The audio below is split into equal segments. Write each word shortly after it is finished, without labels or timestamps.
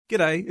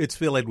G'day, it's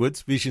Phil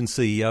Edwards, Vision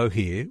CEO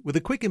here, with a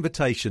quick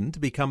invitation to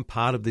become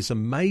part of this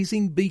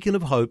amazing beacon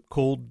of hope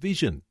called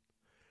Vision.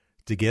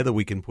 Together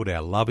we can put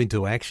our love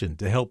into action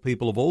to help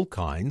people of all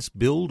kinds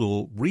build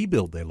or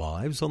rebuild their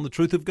lives on the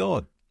truth of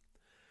God.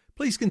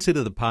 Please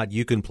consider the part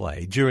you can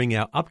play during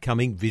our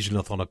upcoming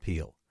Visionathon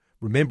appeal,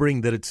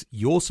 remembering that it's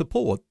your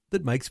support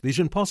that makes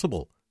Vision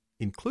possible,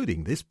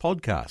 including this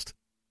podcast.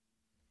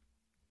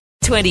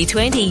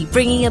 2020,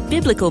 bringing a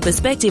biblical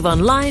perspective on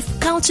life,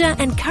 culture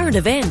and current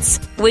events.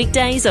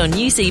 Weekdays on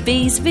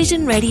UCB's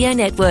Vision Radio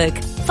Network.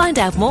 Find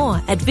out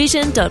more at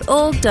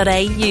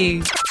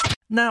vision.org.au.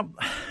 Now,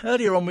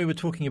 earlier on we were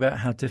talking about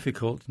how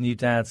difficult new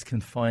dads can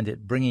find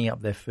it bringing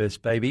up their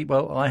first baby.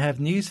 Well, I have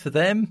news for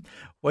them.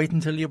 Wait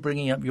until you're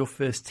bringing up your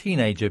first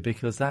teenager,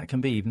 because that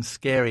can be even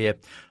scarier.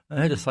 I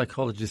heard a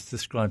psychologist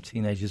describe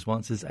teenagers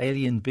once as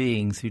alien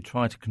beings who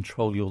try to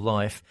control your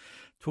life.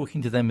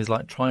 Talking to them is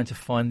like trying to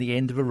find the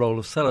end of a roll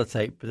of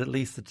sellotape, but at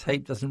least the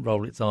tape doesn't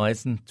roll its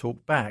eyes and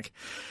talk back.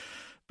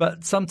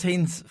 But some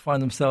teens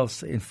find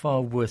themselves in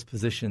far worse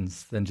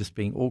positions than just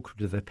being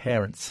awkward with their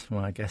parents.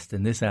 My guest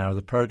in this hour of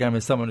the programme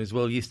is someone who's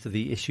well used to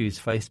the issues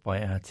faced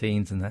by our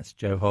teens, and that's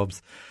Joe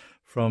Hobbs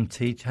from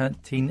Teen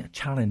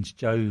Challenge.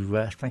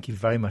 Joe, thank you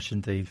very much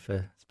indeed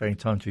for sparing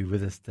time to be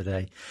with us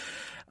today.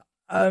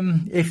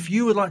 If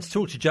you would like to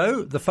talk to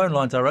Joe, the phone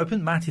lines are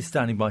open. Matt is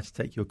standing by to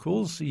take your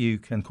calls. You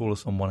can call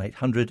us on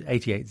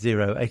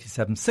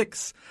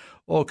 1-800-880-876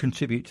 or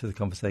contribute to the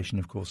conversation,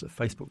 of course, at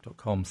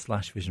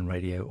facebook.com/Vision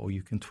Radio, or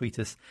you can tweet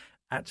us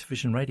at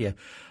Vision Radio.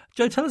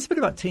 Joe, tell us a bit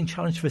about Teen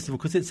Challenge Festival,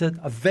 because it's a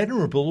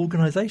venerable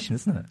organisation,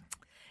 isn't it?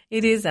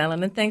 It is,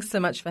 Alan, and thanks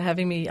so much for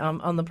having me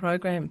on the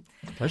program.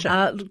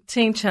 Pleasure.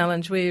 Teen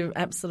Challenge, we're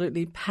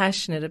absolutely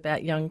passionate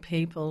about young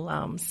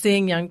people,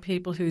 seeing young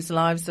people whose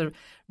lives are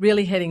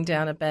really heading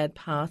down a bad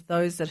path,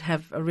 those that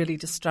have a really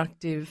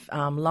destructive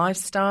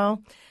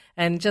lifestyle,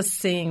 and just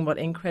seeing what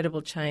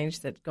incredible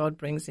change that God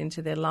brings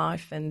into their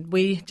life. And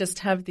we just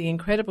have the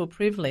incredible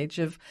privilege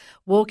of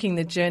walking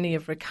the journey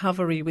of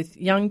recovery with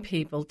young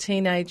people,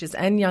 teenagers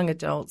and young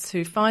adults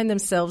who find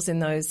themselves in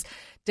those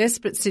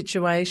desperate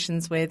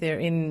situations where they're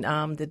in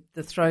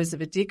the throes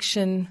of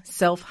addiction,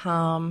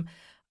 self-harm,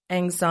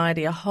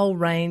 anxiety, a whole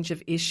range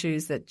of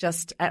issues that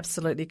just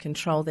absolutely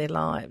control their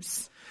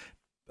lives.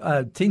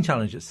 Teen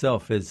Challenge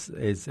itself it's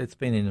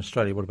been in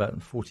Australia, what, about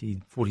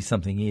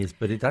 40-something years,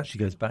 but it actually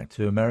goes back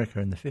to America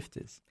in the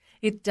 50s.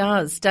 It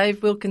does.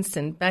 Dave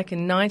Wilkinson, back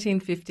in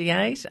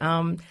 1958,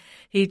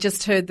 he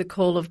just heard the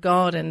call of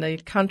God, and the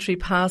country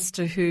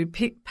pastor who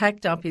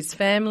packed up his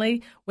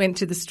family went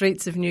to the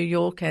streets of New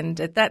York, and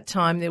at that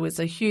time there was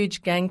a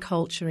huge gang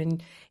culture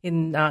in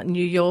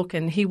New York,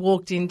 and he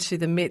walked into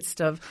the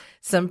midst of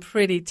some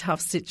pretty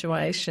tough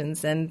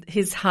situations, and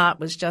his heart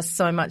was just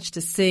so much to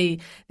see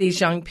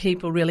these young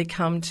people really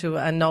come to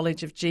a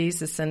knowledge of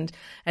Jesus, and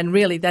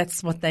really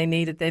that's what they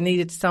needed. They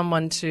needed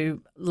someone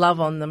to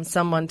love on them,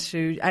 someone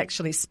to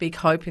actually speak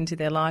hope into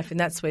their life, and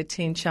that's where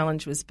Teen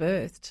Challenge was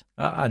birthed.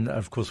 And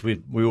of course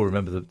we all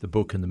remember the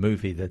book and the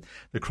movie, the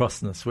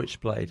Cross and the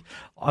Switchblade.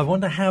 I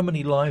wonder how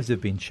many lives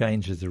have been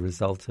changed as a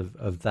result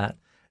of that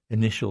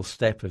initial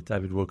step of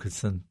David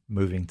Wilkinson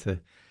moving to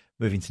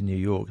New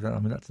York. I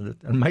mean, that's an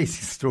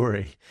amazing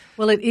story.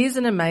 Well, it is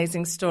an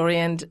amazing story.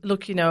 And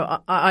look,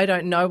 I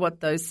don't know what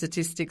those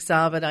statistics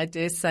are, but I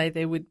dare say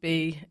there would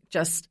be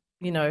just,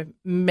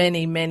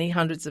 many, many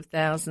hundreds of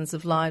thousands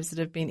of lives that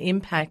have been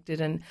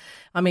impacted. And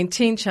I mean,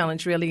 Teen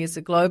Challenge really is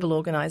a global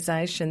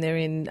organisation. They're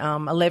in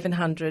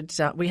 1,100.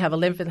 We have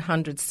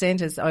 1,100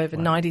 centres over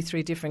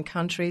 93 different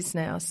countries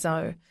now.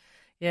 So,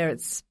 yeah,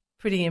 it's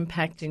pretty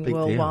impacting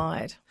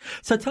worldwide. Deal.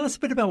 So tell us a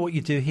bit about what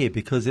you do here,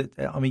 because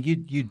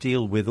you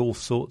deal with all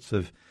sorts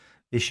of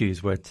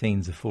issues where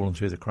teens have fallen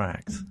through the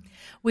cracks.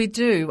 We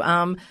do.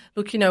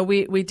 Look,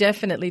 we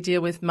definitely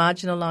deal with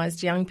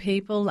marginalised young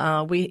people.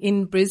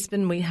 In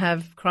Brisbane, we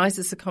have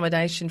crisis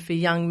accommodation for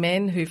young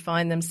men who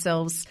find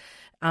themselves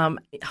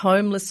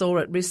homeless or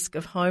at risk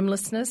of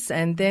homelessness.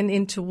 And then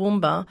in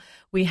Toowoomba,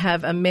 we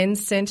have a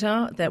men's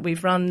centre that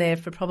we've run there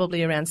for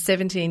probably around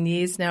 17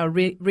 years now, a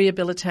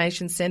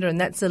rehabilitation centre, and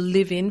that's a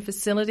live-in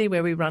facility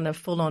where we run a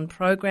full-on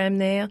program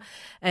there.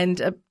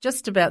 And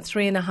just about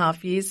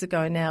 3.5 years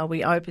ago now,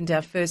 we opened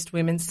our first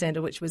women's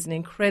centre, which was an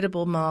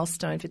incredible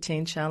milestone for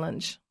Teen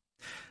Challenge.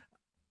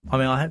 I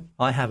mean,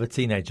 I have a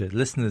teenager.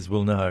 Listeners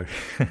will know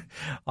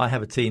I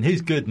have a teen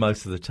who's good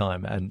most of the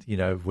time, and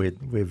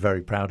we're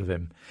very proud of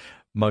him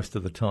most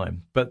of the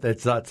time. But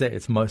that's it.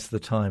 It's most of the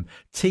time.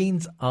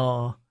 Teens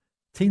are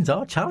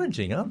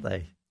challenging, aren't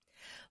they?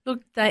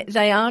 Look,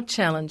 they are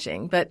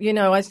challenging, but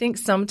I think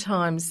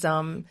sometimes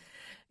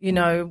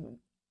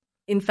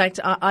in fact,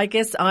 I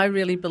guess I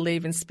really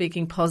believe in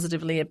speaking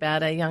positively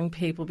about our young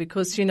people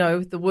because,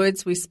 the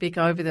words we speak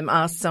over them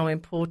are so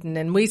important.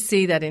 And we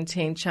see that in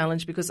Teen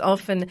Challenge because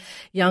often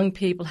young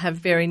people have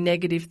very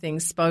negative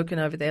things spoken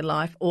over their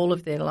life, all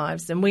of their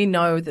lives. And we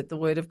know that the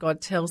Word of God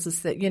tells us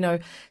that,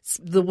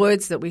 the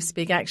words that we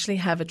speak actually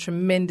have a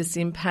tremendous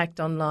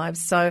impact on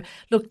lives. So,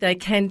 look, they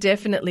can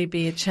definitely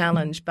be a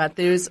challenge, but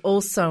there is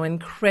also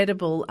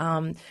incredible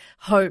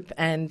hope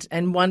and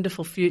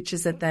wonderful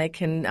futures that they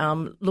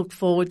can look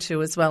forward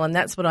to as well. And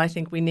that's what I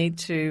think we need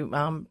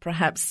to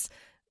perhaps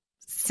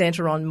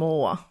centre on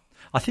more.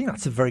 I think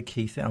that's a very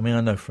key thing. I mean,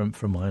 I know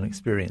from my own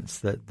experience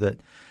that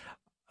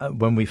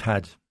when we've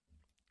had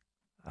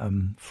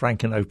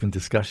frank and open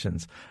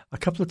discussions, a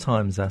couple of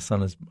times our son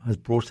has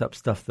brought up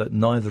stuff that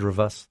neither of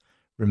us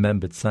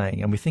remembered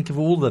saying. And we think of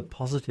all the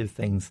positive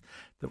things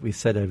that we've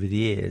said over the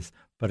years,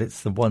 but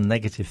it's the one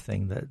negative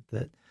thing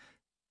that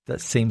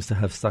seems to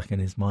have stuck in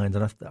his mind.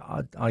 And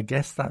I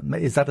guess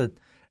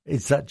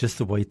is that just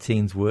the way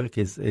teens work?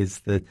 Is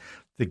the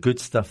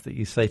good stuff that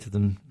you say to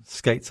them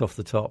skates off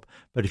the top,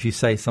 but if you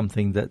say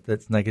something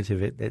that's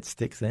negative, it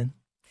sticks in?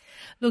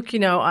 Look,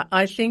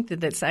 I think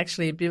that's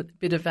actually a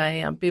bit of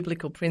a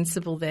biblical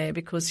principle there,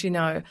 because,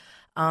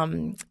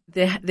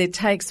 there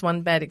takes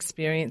one bad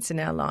experience in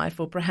our life,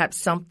 or perhaps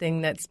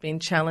something that's been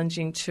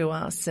challenging to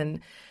us.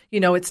 And,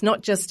 it's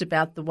not just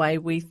about the way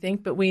we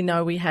think, but we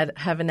know we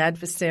have an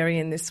adversary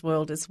in this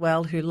world as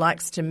well who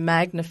likes to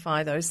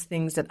magnify those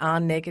things that are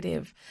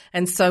negative.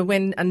 And so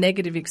when a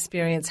negative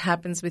experience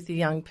happens with a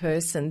young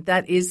person,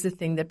 that is the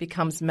thing that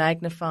becomes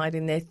magnified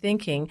in their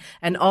thinking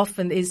and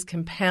often is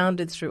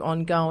compounded through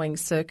ongoing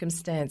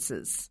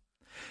circumstances.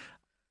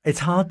 It's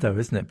hard though,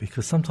 isn't it?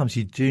 Because sometimes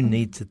you do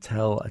need to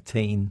tell a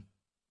teen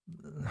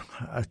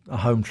a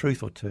home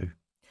truth or two.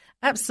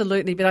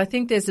 Absolutely, but I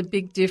think there's a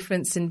big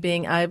difference in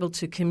being able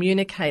to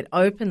communicate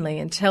openly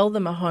and tell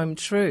them a home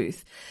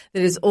truth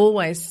that is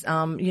always,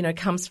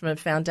 comes from a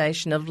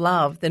foundation of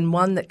love than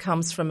one that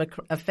comes from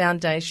a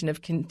foundation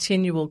of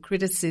continual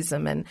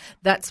criticism. And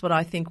that's what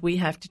I think we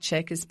have to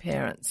check as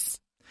parents.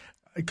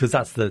 Because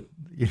that's I'm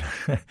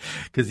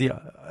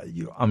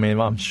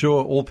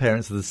sure all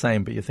parents are the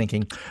same, but you're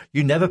thinking,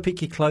 you never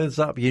pick your clothes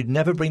up, you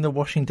never bring the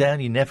washing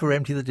down, you never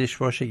empty the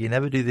dishwasher, you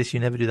never do this,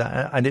 you never do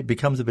that. And it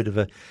becomes a bit of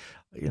a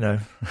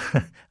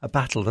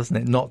battle, doesn't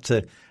it? Not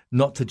to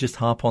just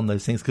harp on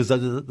those things, because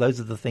those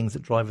are the things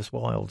that drive us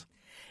wild.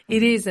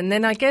 It is. And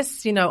then I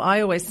guess,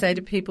 I always say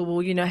to people,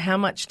 well, how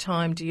much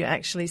time do you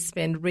actually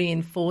spend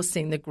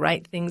reinforcing the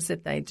great things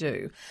that they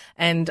do?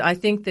 And I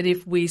think that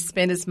if we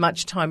spend as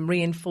much time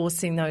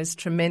reinforcing those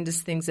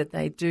tremendous things that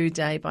they do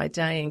day by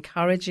day,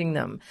 encouraging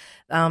them,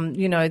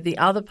 the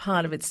other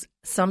part of it's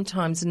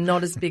sometimes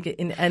not as big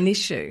an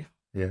issue.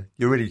 Yeah,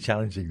 you're really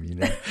challenging me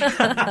now.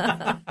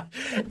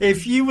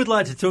 If you would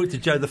like to talk to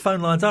Jo, the phone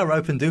lines are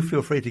open. Do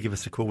feel free to give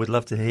us a call. We'd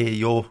love to hear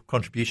your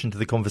contribution to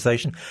the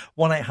conversation.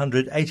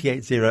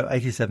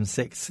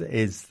 1-800-880-876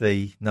 is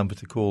the number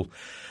to call.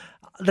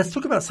 Let's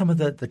talk about some of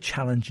the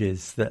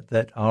challenges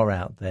that are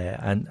out there.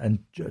 And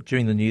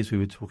during the news, we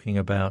were talking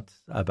about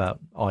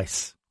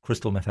ice,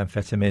 crystal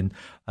methamphetamine.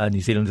 New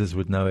Zealanders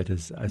would know it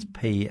as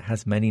P. It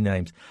has many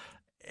names.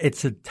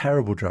 It's a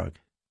terrible drug.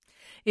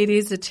 It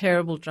is a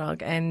terrible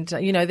drug, and,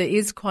 there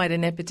is quite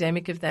an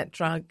epidemic of that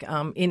drug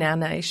in our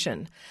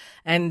nation.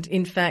 And,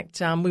 in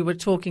fact, we were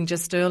talking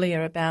just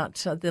earlier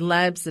about the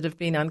labs that have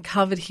been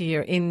uncovered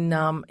here in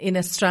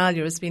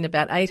Australia. There's been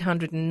about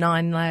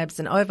 809 labs,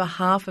 and over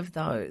half of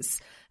those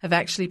have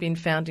actually been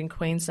found in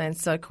Queensland.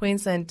 So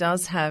Queensland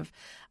does have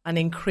an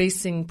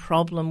increasing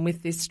problem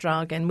with this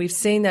drug, and we've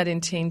seen that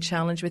in Teen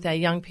Challenge with our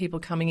young people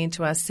coming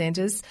into our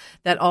centres.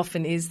 That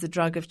often is the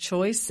drug of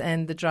choice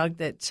and the drug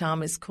that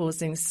is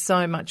causing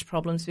so much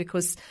problems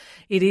because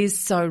it is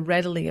so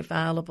readily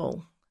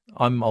available.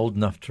 I'm old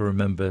enough to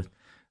remember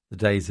the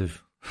days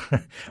of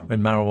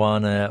when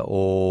marijuana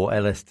or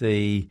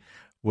LSD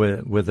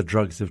were the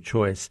drugs of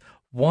choice.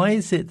 Why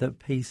is it that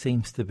P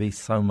seems to be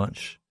so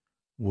much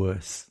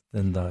worse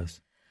than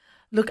those?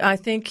 Look, I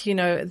think,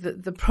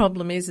 the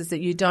problem is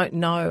that you don't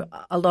know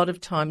a lot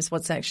of times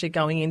what's actually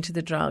going into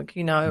the drug,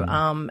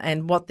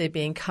 and what they're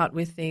being cut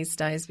with these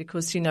days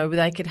because,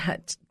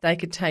 they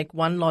could take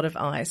one lot of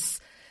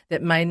ice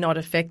that may not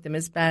affect them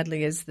as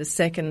badly as the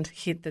second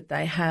hit that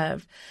they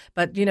have.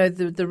 But,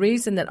 the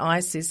reason that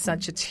ice is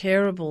such a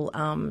terrible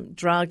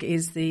drug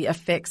is the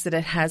effects that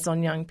it has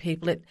on young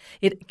people.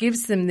 It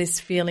gives them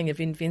this feeling of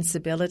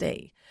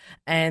invincibility.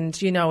 And,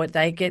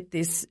 they get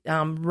this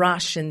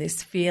rush and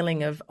this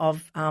feeling of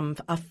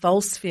a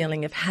false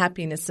feeling of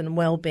happiness and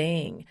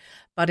well-being.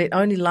 But it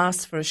only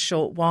lasts for a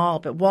short while.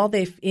 But while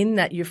they're in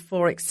that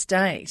euphoric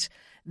state,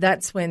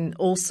 that's when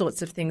all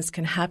sorts of things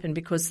can happen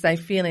because they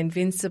feel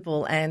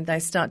invincible and they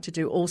start to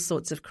do all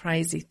sorts of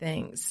crazy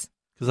things.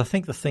 Because I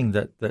think the thing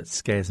that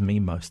scares me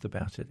most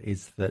about it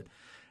is that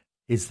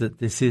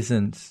this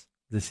isn't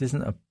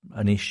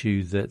an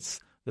issue that's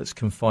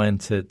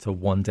confined to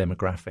one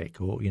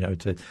demographic or,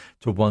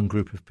 to one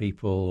group of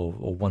people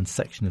or one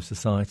section of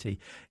society.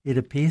 It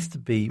appears to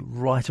be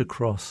right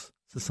across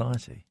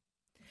society.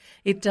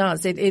 It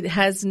does. It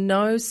has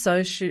no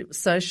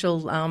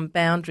social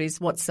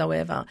boundaries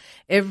whatsoever.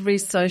 Every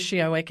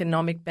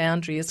socioeconomic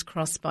boundary is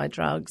crossed by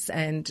drugs.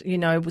 And,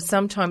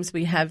 sometimes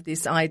we have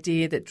this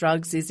idea that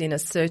drugs is in a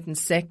certain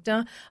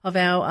sector of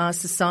our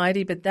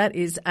society, but that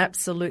is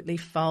absolutely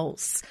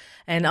false.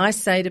 And I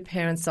say to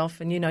parents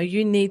often,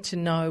 you need to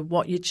know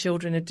what your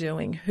children are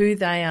doing, who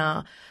they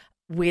are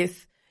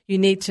with, You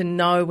need to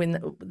know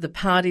when the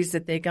parties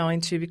that they're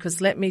going to,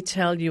 because let me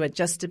tell you, at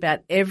just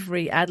about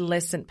every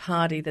adolescent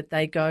party that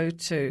they go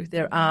to,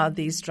 there are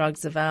these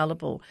drugs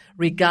available,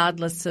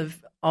 regardless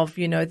of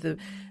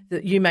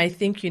you may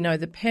think you know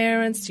the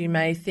parents, you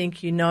may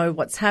think you know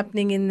what's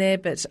happening in there,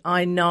 but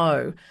I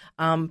know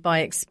by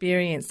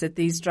experience that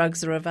these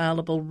drugs are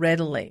available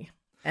readily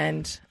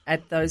and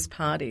at those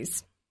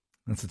parties.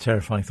 That's a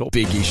terrifying thought.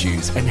 Big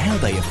issues and how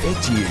they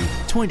affect you.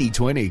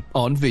 2020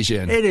 on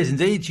Vision. It is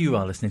indeed. You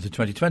are listening to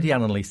 2020.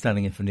 Alan Lee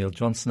standing in for Neil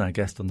Johnson. Our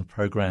guest on the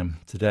programme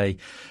today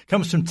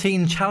comes from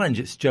Teen Challenge.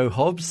 It's Joe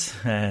Hobbs,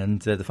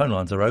 and the phone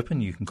lines are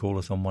open. You can call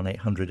us on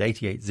 1800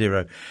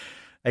 880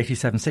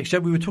 876. Joe,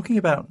 we were talking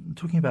about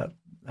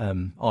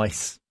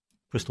ice,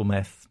 crystal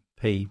meth,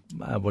 P,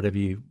 whatever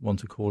you want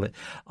to call it.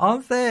 Are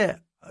there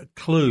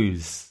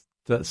clues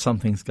that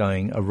something's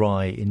going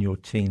awry in your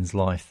teen's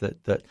life,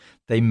 that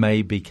they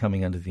may be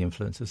coming under the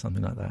influence of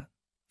something like that?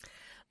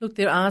 Look,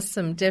 there are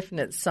some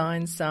definite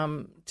signs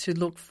to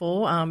look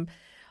for.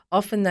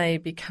 Often they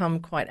become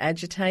quite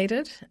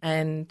agitated,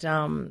 and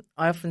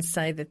I often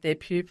say that their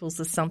pupils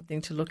are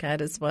something to look at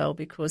as well,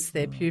 because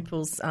their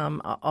pupils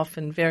are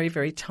often very,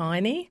 very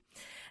tiny,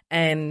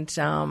 and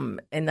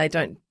they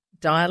don't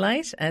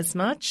dilate as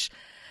much.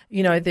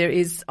 You know, there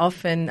is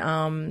often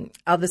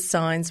other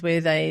signs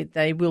where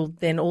they will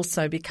then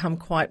also become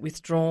quite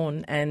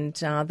withdrawn, and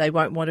they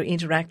won't want to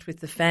interact with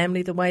the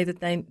family the way that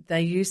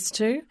they used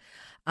to.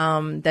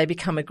 They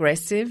become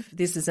aggressive.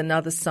 This is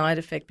another side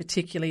effect,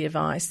 particularly of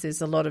ice.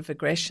 There's a lot of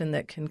aggression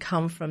that can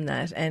come from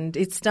that, and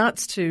it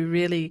starts to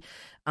really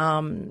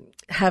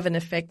have an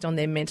effect on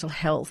their mental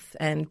health.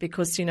 And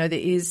because, there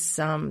is,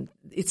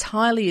 it's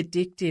highly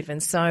addictive.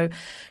 And so,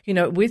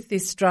 with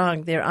this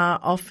drug, there are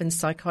often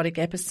psychotic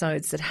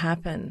episodes that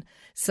happen.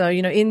 So,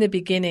 in the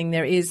beginning,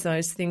 there is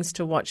those things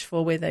to watch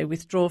for where they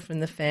withdraw from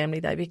the family.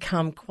 They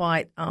become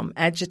quite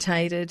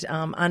agitated,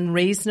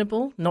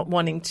 unreasonable, not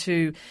wanting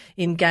to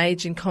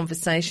engage in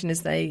conversation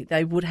as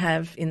they would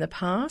have in the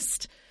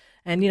past.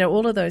 And,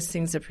 all of those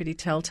things are pretty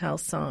telltale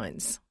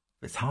signs.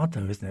 It's hard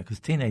though, isn't it? Because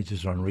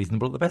teenagers are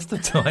unreasonable at the best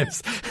of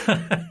times.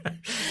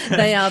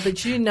 They are,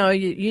 but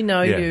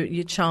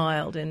your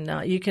child,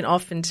 and you can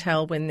often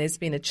tell when there's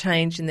been a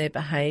change in their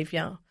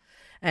behaviour.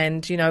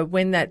 And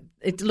when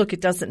it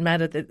doesn't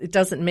matter that it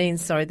doesn't mean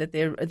that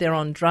they're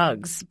on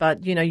drugs,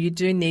 but you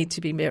do need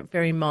to be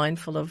very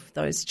mindful of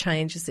those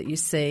changes that you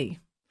see.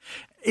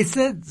 Is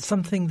there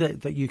something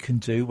that you can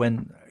do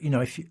when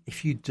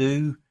if you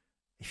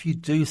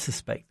do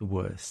suspect the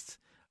worst?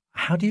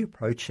 How do you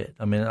approach it?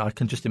 I mean, I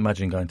can just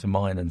imagine going to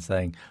mine and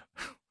saying,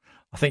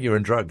 I think you're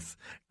on drugs,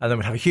 and then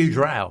we have a huge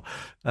row.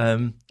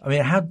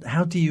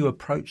 How do you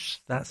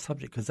approach that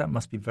subject? Because that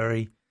must be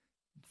very,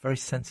 very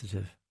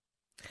sensitive.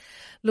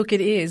 Look,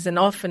 it is. And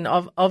often,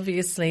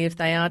 obviously, if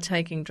they are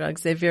taking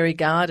drugs, they're very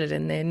guarded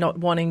and they're not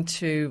wanting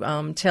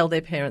to tell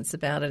their parents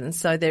about it. And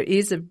so there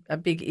is a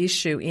big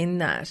issue in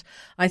that.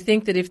 I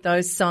think that if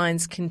those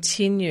signs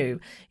continue,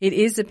 it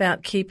is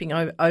about keeping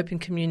open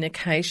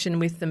communication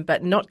with them,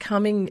 but not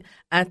coming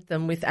at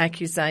them with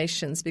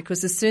accusations,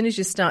 because as soon as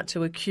you start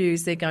to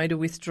accuse, they're going to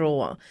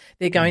withdraw.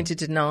 They're going to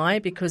deny,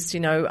 because,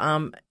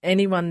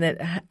 anyone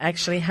that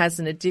actually has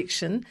an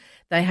addiction,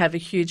 they have a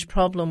huge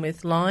problem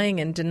with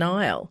lying and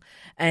denial.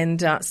 And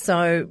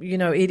so,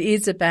 it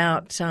is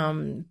about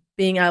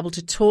being able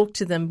to talk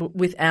to them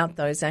without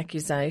those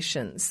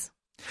accusations.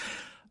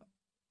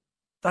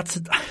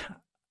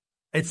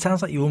 It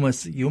sounds like you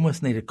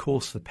almost need a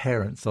course for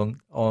parents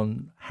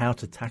on how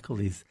to tackle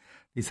these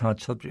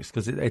hard subjects,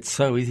 because it's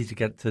so easy to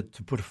get to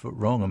put a foot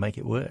wrong and make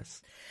it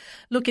worse.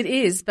 Look, it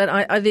is, but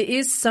there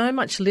is so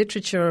much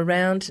literature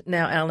around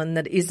now, Alan,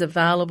 that is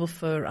available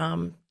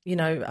for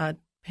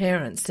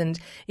parents. And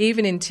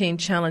even in Teen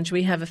Challenge,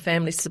 we have a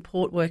family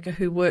support worker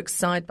who works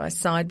side by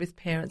side with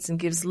parents and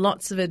gives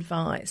lots of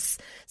advice.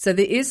 So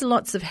there is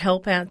lots of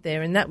help out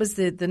there. And that was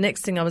the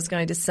next thing I was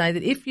going to say,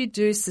 that if you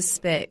do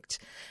suspect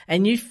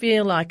and you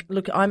feel like,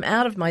 look, I'm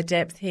out of my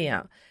depth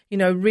here,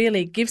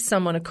 really give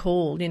someone a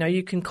call.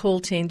 You can call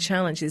Teen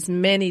Challenge. There's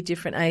many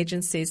different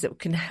agencies that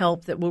can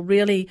help, that will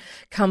really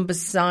come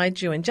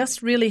beside you and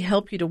just really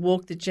help you to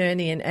walk the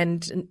journey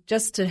and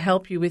just to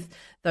help you with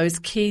those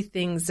key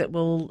things that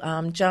will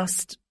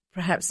just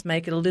perhaps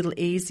make it a little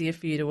easier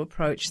for you to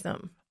approach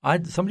them.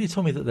 Somebody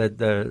told me that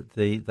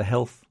the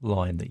health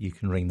line that you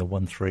can ring, the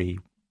 13,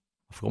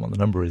 I forgot what the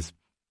number is,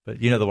 but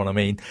you know the one I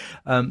mean.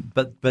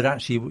 But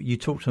actually, you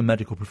talk to a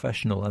medical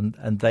professional,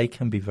 and they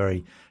can be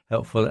very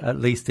helpful, at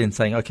least in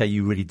saying, okay,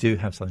 you really do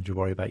have something to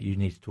worry about. You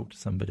need to talk to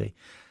somebody.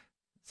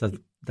 So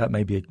that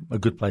may be a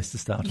good place to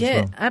start as well.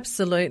 Yeah,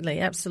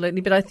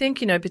 absolutely. But I think,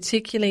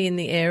 particularly in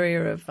the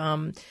area of,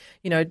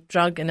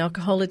 drug and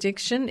alcohol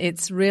addiction,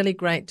 it's really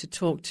great to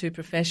talk to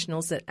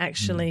professionals that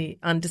actually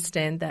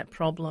understand that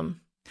problem.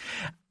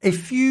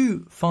 If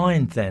you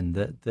find then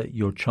that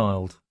your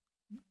child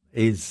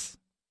is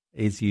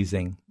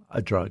using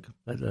a drug,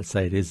 let's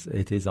say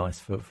it is ice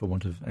for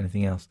want of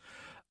anything else,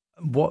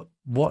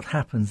 what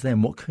happens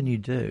then? What can you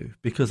do?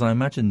 Because I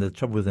imagine the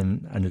trouble with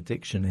an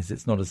addiction is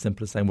it's not as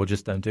simple as saying, well,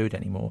 just don't do it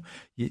anymore.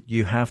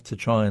 You have to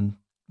try and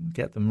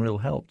get them real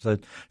help.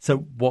 So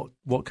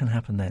what can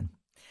happen then?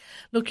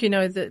 Look,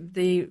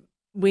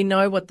 we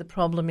know what the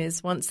problem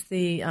is. Once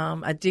the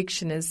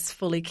addiction is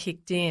fully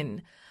kicked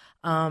in,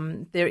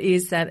 there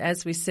is that,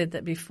 as we said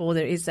that before,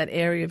 there is that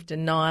area of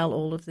denial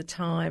all of the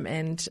time.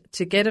 And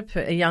to get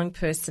a young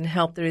person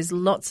help, there is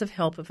lots of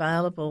help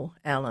available,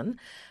 Alan.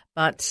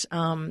 But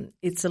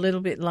it's a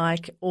little bit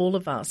like all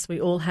of us.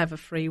 We all have a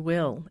free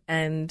will.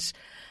 And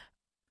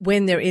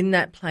when they're in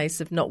that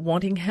place of not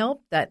wanting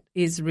help, that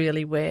is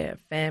really where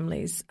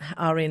families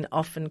are in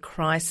often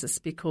crisis,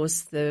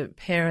 because the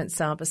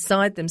parents are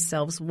beside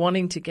themselves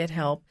wanting to get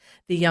help,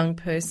 the young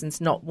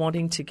person's not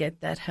wanting to get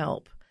that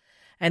help.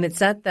 And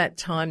it's at that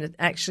time that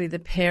actually the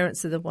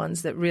parents are the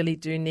ones that really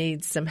do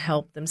need some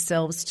help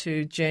themselves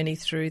to journey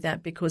through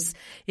that, because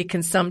it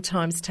can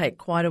sometimes take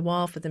quite a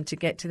while for them to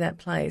get to that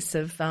place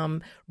of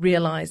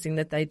realising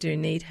that they do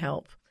need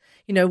help.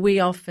 We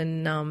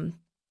often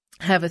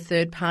have a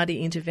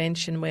third-party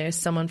intervention where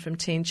someone from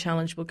Teen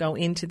Challenge will go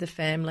into the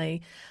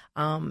family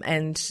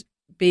and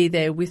be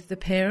there with the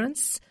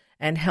parents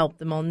and help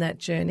them on that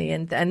journey.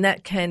 And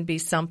that can be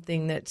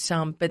something that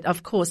but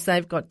of course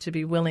they've got to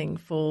be willing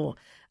for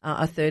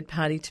a third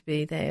party to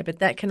be there. But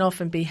that can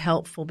often be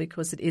helpful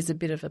because it is a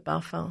bit of a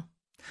buffer.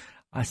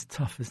 That's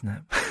tough, isn't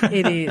it?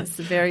 It is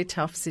a very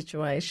tough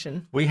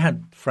situation. We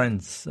had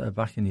friends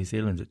back in New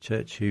Zealand at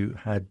church who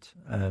had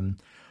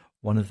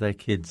one of their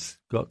kids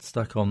got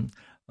stuck on,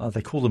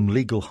 they call them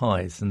legal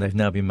highs, and they've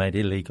now been made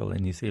illegal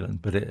in New Zealand,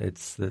 but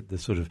it's the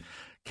sort of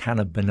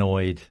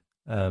cannabinoid,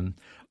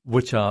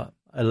 which are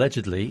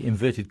allegedly,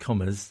 inverted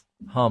commas,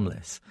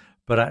 harmless.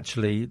 But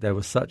actually, there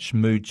were such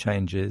mood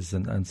changes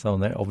and so on.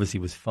 That obviously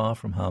was far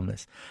from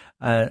harmless.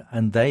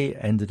 And they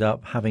ended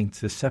up having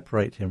to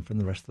separate him from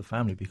the rest of the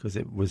family because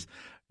it was,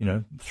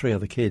 3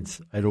 other kids.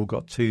 It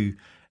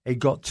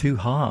got too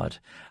hard.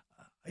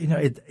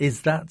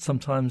 Is that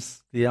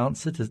sometimes the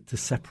answer to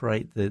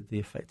separate the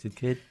affected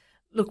kid?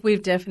 Look,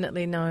 we've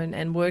definitely known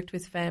and worked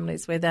with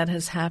families where that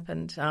has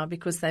happened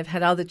because they've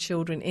had other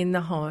children in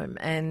the home,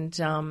 and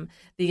the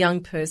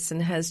young person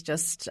has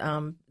just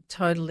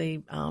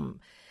totally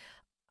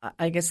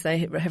I guess they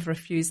have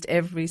refused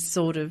every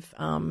sort of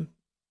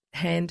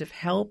hand of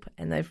help,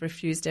 and they've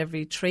refused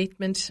every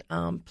treatment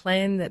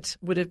plan that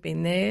would have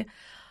been there.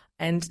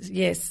 And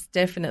yes,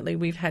 definitely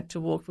we've had to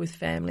walk with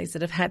families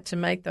that have had to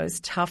make those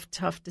tough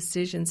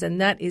decisions,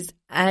 and that is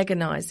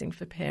agonising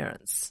for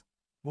parents.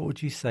 What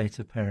would you say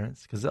to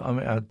parents? Because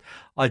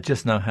I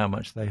just know how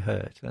much they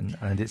hurt,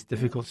 and it's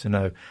difficult to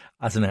know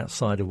as an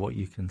outsider what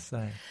you can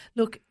say.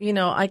 Look,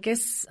 I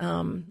guess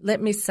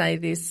let me say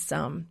this.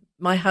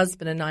 My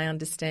husband and I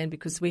understand,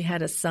 because we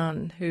had a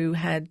son who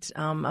had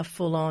a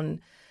full-on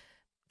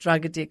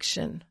drug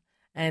addiction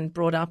and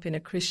brought up in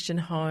a Christian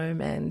home,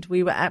 and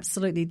we were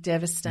absolutely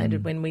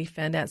devastated when we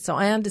found out. So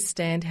I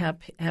understand how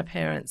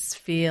parents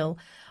feel.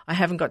 I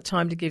haven't got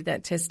time to give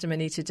that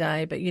testimony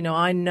today, but,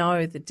 I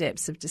know the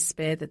depths of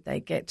despair that they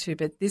get to.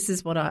 But this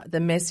is what the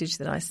message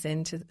that I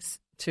send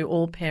to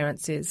all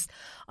parents is,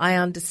 I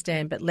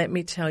understand, but let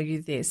me tell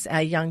you this,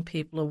 our young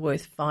people are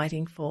worth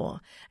fighting for.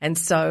 And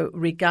so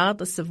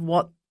regardless of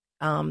what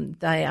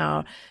they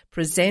are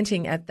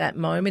presenting at that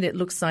moment, it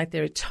looks like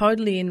they're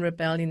totally in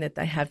rebellion, that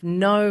they have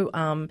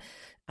no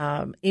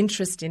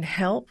interest in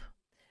help.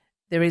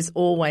 There is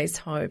always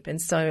hope.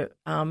 And so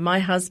my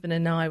husband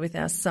and I, with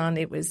our son,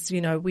 it was,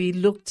 we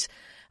looked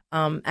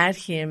at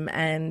him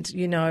and,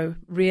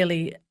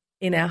 really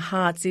in our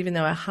hearts, even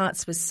though our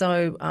hearts were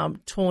so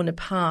torn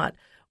apart,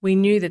 we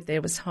knew that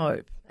there was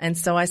hope. And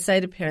so I say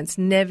to parents,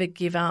 never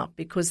give up,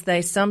 because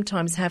they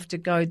sometimes have to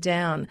go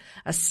down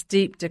a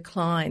steep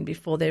decline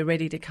before they're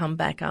ready to come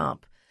back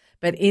up.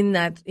 But in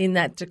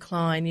that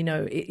decline,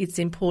 it's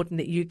important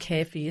that you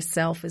care for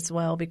yourself as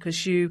well,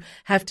 because you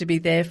have to be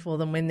there for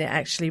them when they're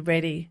actually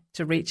ready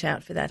to reach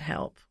out for that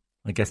help.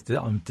 I guess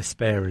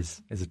despair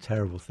is a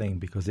terrible thing,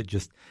 because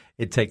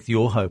it takes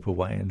your hope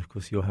away, and of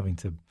course you're having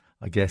to,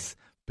 I guess,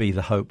 be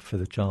the hope for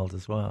the child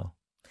as well.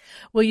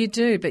 Well, you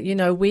do, but,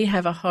 we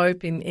have a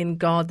hope in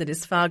God that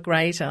is far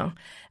greater.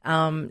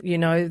 We're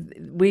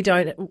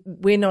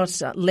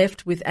not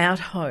left without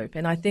hope.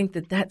 And I think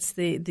that that's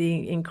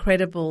the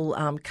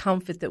incredible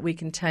comfort that we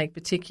can take,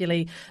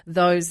 particularly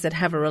those that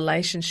have a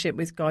relationship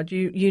with God.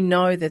 You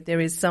know that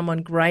there is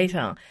someone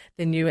greater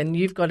than you, and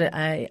you've got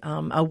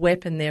a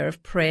weapon there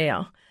of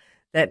prayer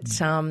that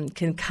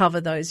can cover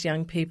those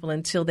young people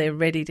until they're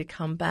ready to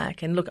come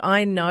back. And look,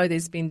 I know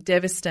there's been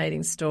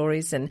devastating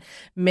stories, and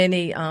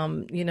many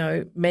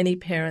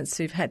parents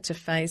who've had to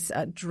face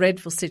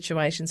dreadful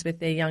situations with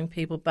their young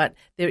people, but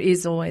there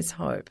is always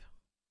hope.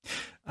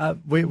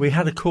 We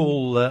had a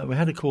call. We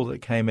had a call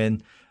that came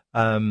in,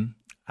 and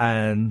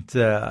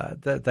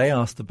they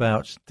asked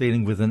about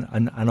dealing with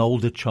an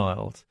older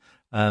child.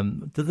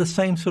 Do the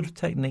same sort of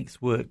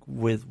techniques work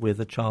with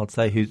a child,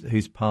 say,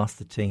 who's past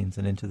the teens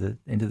and into the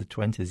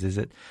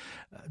 20s?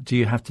 Do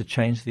you have to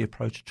change the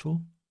approach at all?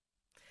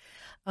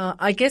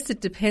 I guess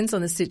it depends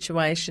on the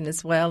situation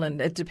as well,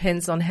 and it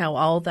depends on how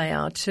old they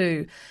are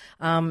too.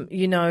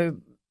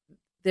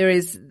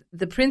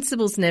 The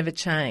principles never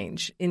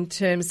change in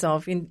terms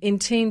of in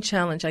Teen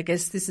Challenge. I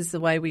guess this is the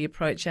way we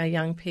approach our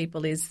young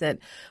people, is that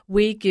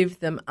we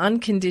give them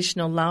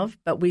unconditional love,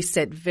 but we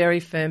set very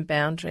firm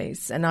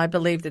boundaries. And I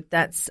believe that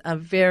that's a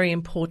very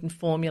important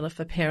formula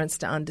for parents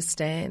to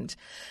understand.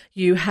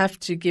 You have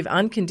to give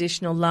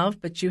unconditional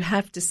love, but you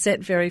have to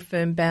set very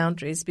firm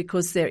boundaries,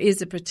 because there is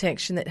a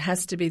protection that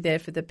has to be there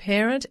for the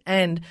parent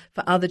and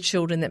for other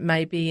children that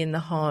may be in the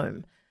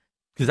home.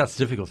 Because that's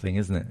the difficult thing,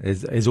 isn't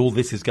it? Is all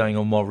this is going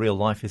on while real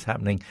life is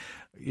happening.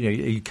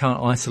 You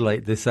can't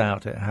isolate this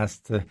out. It has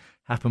to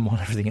happen while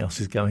everything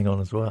else is going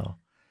on as well.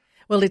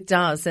 Well, it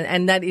does,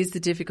 and that is the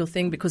difficult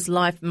thing, because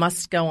life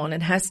must go on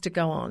and has to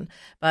go on.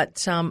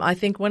 But I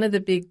think one of the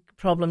big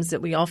problems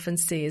that we often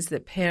see is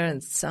that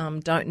parents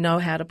don't know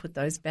how to put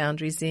those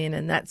boundaries in,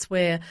 and that's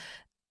where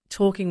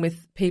talking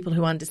with people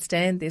who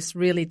understand this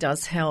really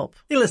does help.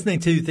 You're listening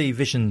to the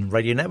Vision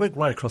Radio Network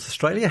right across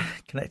Australia,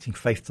 connecting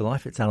faith to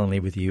life. It's Alan Lee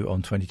with you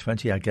on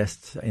 2020. Our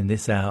guest in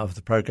this hour of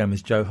the programme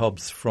is Jo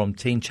Hobbs from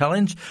Teen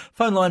Challenge.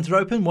 Phone lines are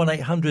open,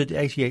 1800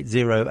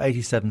 880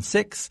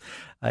 876.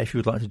 If you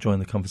would like to join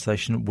the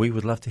conversation, we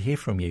would love to hear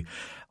from you.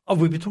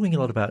 We've been talking a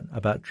lot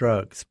about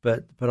drugs,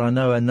 but I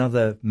know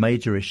another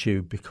major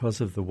issue, because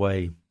of the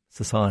way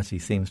society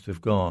seems to have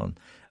gone,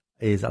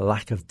 is a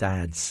lack of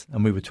dads.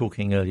 And we were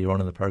talking earlier on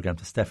in the programme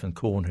to Stephen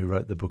Korn, who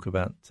wrote the book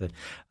about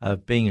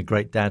being a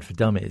great dad for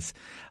dummies.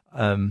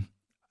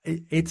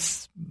 It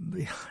is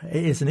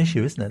an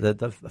issue, isn't it?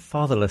 The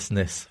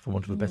fatherlessness, for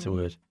want of a better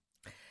word.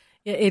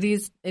 Yeah, it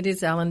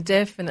is, Alan,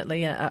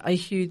 definitely a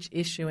huge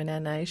issue in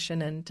our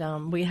nation.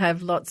 And we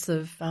have lots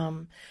of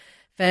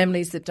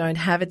families that don't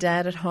have a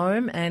dad at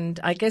home. And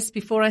I guess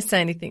before I say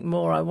anything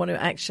more, I want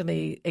to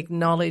actually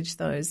acknowledge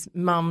those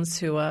mums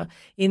who are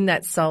in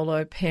that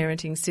solo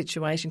parenting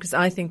situation, because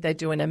I think they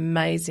do an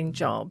amazing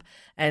job,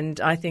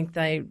 and I think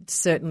they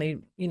certainly,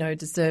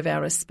 deserve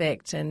our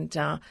respect. And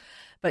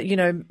but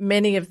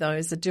many of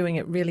those are doing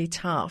it really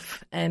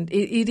tough, and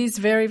it is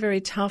very,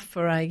 very tough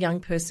for a young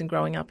person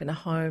growing up in a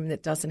home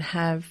that doesn't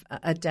have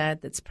a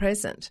dad that's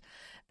present.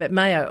 But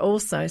may I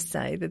also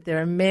say that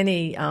there are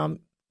many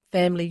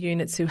family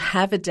units who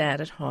have a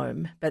dad at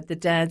home, but the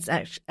dad's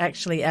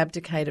actually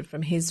abdicated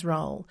from his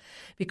role,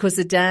 because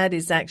the dad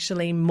is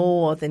actually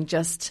more than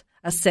just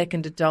a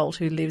second adult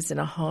who lives in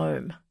a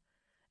home.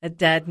 A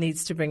dad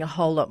needs to bring a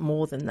whole lot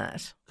more than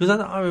that. Because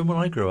when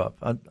I grew up,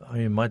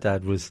 my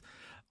dad was,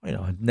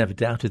 I never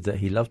doubted that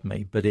he loved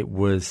me, but it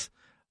was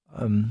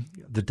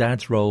the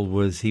dad's role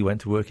was he went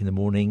to work in the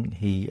morning,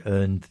 he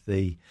earned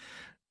the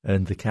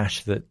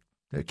cash that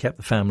kept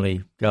the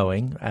family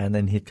going, and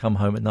then he'd come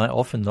home at night,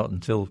 often not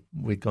until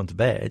we'd gone to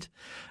bed,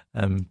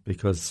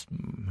 because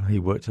he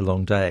worked a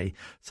long day.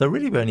 So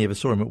really we only ever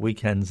saw him at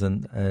weekends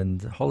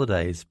and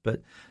holidays,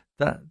 but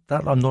that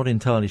I'm not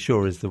entirely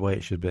sure is the way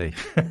it should be.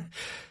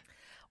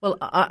 Well,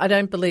 I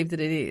don't believe that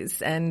it is,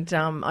 and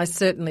I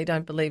certainly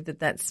don't believe that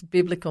that's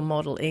biblical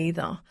model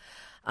either.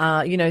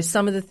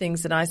 Some of the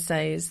things that I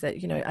say is that,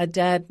 a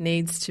dad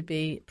needs to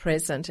be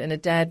present, and a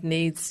dad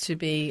needs to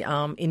be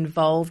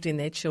involved in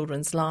their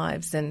children's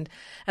lives. And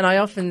I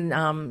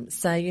often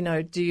say,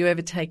 do you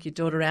ever take your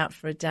daughter out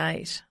for a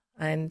date?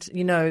 And,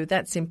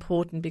 that's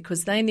important,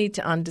 because they need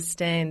to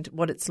understand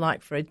what it's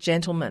like for a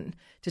gentleman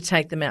to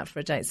take them out for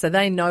a date. So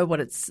they know what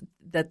it's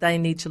that they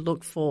need to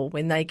look for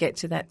when they get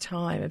to that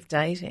time of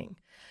dating.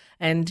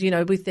 And,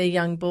 with their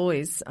young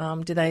boys,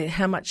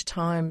 how much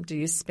time do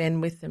you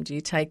spend with them? Do you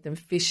take them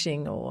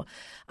fishing or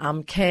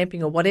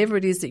camping or whatever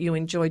it is that you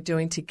enjoy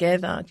doing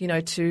together,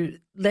 to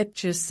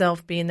let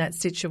yourself be in that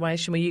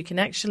situation where you can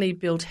actually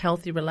build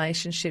healthy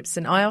relationships.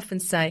 And I often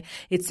say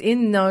it's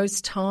in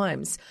those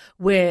times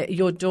where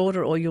your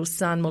daughter or your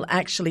son will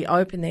actually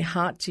open their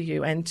heart to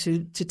you and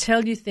to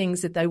tell you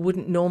things that they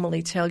wouldn't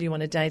normally tell you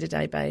on a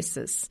day-to-day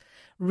basis.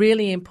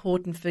 Really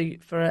important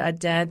for a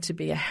dad to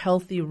be a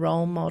healthy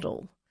role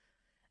model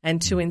and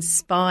to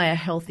inspire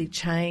healthy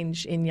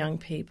change in young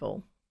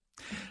people.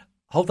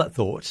 Hold that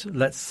thought.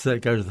 Let's go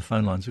to the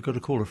phone lines. We've got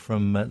a caller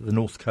from the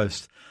north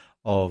coast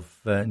of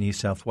New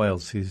South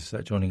Wales who's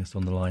joining us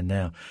on the line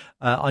now.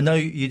 I know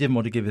you didn't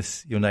want to give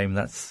us your name.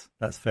 That's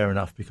fair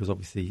enough, because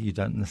obviously you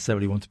don't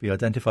necessarily want to be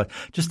identified.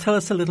 Just tell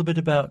us a little bit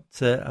about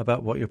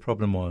what your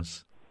problem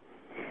was.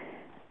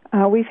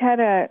 We've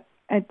had a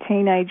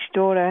teenage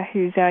daughter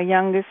who's our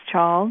youngest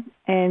child,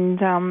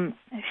 and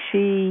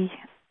she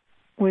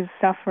was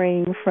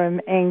suffering from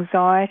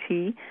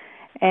anxiety,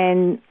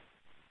 and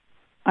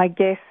I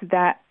guess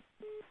that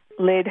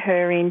led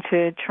her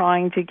into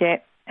trying to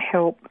get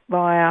help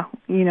via,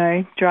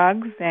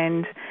 drugs,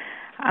 and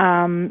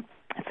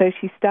so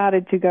she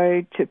started to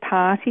go to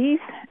parties,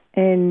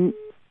 and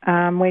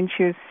when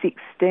she was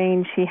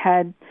 16, she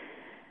had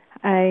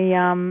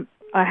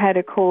I had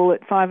a call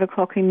at 5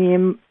 o'clock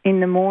in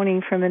the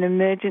morning from an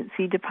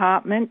emergency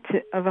department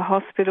of a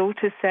hospital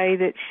to say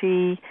that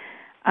she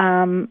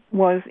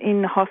was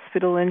in the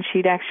hospital and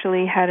she'd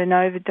actually had an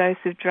overdose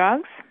of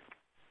drugs.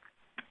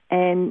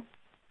 And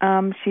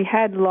she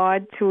had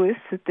lied to us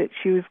that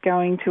she was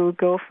going to a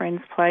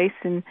girlfriend's place,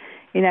 and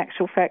in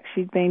actual fact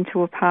she'd been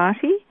to a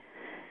party.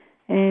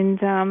 And,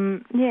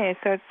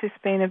 so it's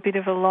just been a bit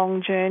of a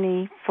long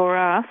journey for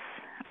us,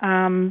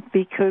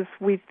 because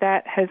with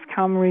that has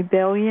come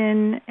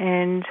rebellion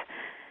and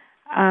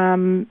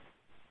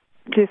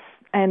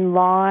and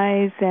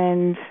lies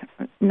and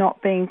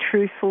not being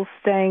truthful,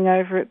 staying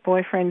over at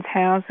boyfriends'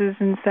 houses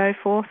and so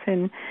forth.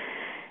 And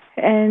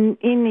in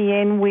the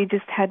end, we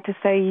just had to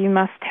say, you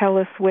must tell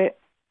us where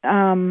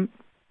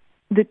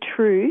the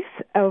truth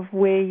of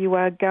where you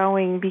are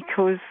going,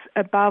 because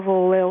above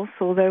all else,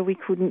 although we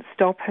couldn't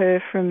stop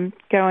her from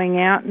going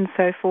out and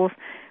so forth,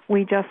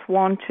 we just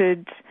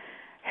wanted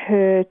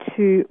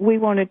we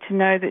wanted to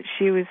know that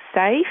she was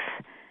safe,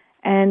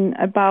 and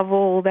above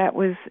all, that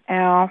was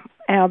our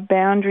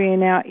boundary,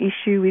 and our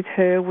issue with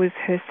her was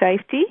her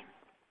safety.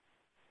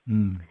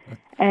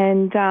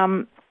 And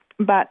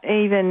but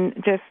even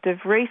just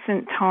of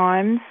recent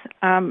times,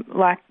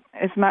 like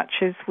as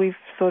much as we've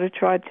sort of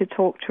tried to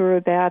talk to her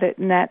about it,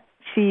 and that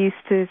she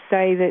used to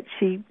say that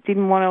she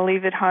didn't want to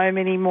live at home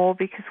anymore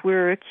because we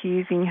were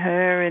accusing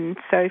her and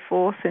so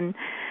forth, and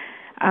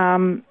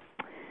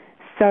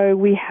so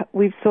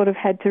we've sort of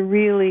had to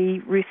really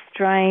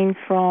restrain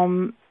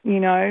from,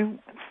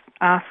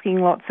 asking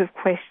lots of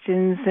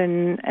questions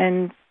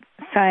and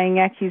saying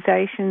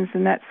accusations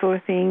and that sort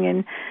of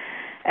thing.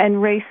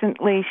 And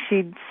recently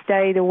she'd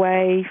stayed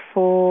away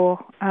for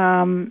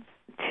 2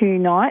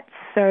 nights.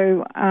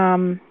 So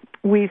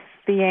with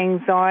the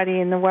anxiety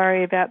and the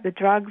worry about the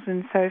drugs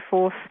and so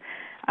forth,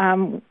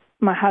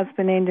 my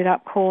husband ended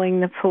up calling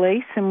the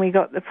police, and we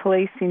got the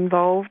police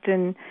involved,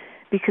 and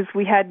because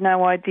we had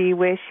no idea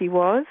where she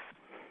was.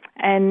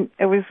 And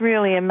it was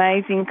really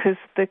amazing because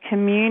the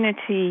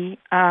community,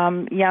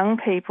 young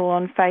people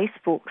on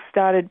Facebook,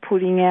 started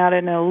putting out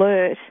an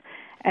alert,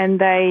 and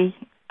they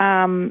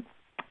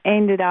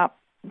ended up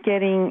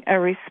getting a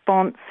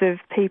response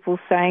of people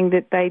saying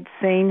that they'd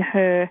seen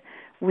her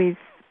with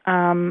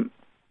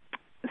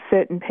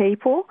certain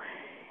people.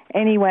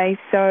 Anyway,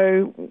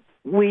 so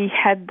we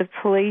had the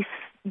police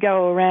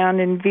go around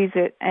and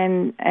visit,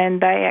 and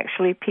they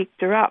actually picked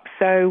her up.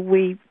 So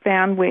we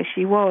found where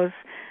she was.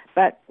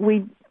 But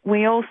we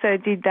also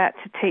did that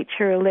to teach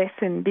her a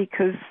lesson,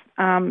 because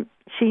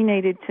she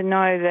needed to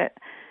know that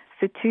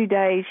for 2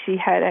 days she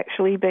had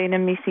actually been a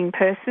missing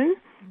person.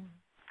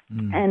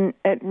 And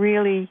it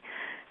really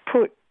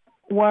put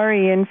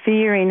worry and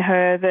fear in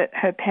her that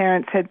her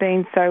parents had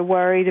been so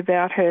worried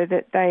about her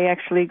that they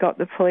actually got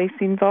the police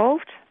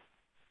involved.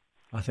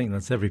 I think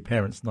that's every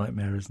parent's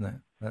nightmare, isn't it?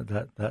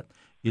 That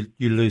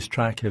you lose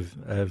track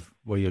of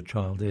where your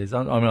child is.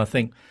 I mean, I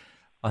think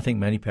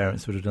many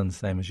parents would have done the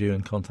same as you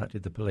and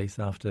contacted the police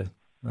after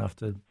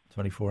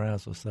 24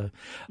 hours or so.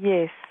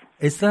 Yes.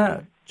 Is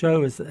that,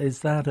 Joe? Is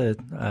that a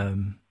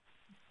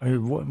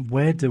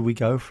where do we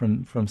go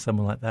from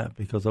someone like that?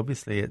 Because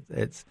obviously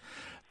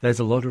there's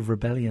a lot of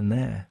rebellion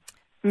there.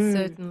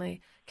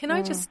 Certainly. Can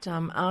I just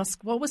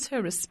ask, what was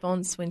her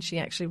response when she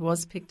actually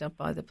was picked up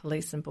by the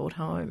police and brought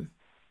home?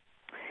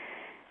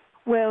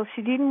 Well,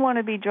 she didn't want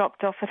to be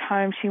dropped off at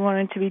home. She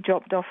wanted to be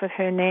dropped off at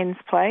her nan's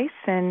place,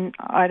 and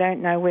I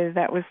don't know whether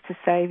that was to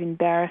save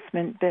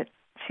embarrassment, but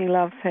she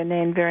loves her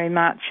nan very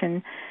much,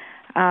 and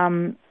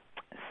then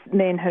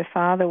her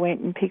father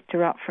went and picked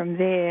her up from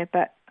there.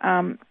 But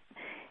I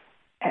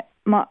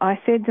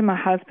said to my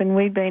husband,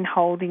 we'd been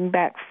holding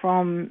back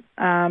from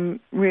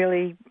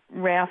really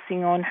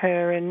rousing on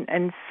her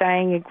and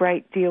saying a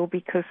great deal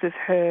because of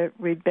her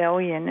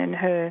rebellion and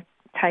her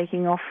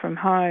taking off from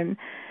home.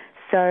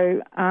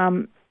 So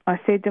I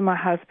said to my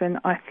husband,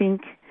 I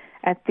think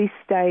at this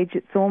stage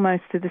it's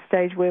almost to the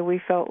stage where we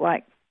felt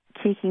like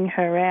kicking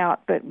her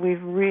out, but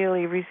we've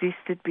really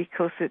resisted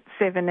because at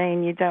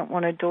 17 you don't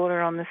want a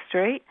daughter on the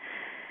street.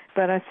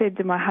 But I said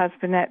to my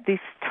husband, at this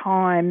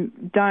time,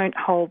 don't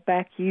hold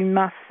back. You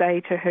must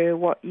say to her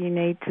what you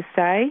need to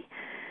say.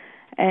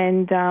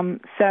 And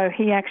so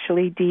he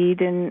actually did,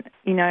 and,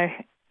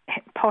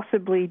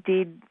 possibly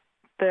did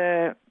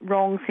the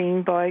wrong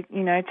thing by,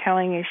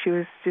 telling her she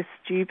was just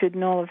stupid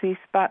and all of this.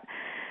 But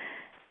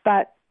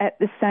at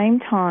the same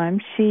time,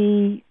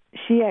 she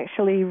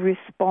actually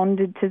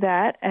responded to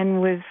that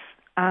and was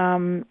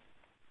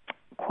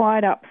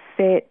quite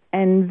upset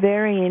and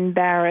very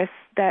embarrassed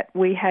that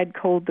we had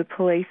called the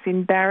police,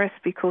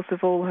 embarrassed because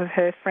of all of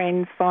her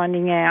friends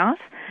finding out.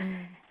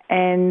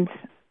 And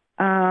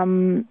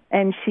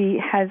she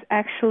has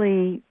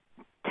actually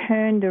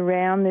turned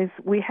around.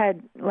 We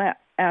had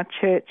our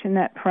church and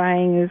that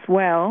praying as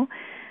well,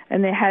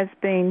 and there has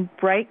been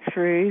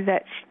breakthrough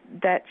that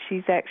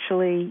she's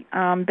actually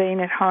been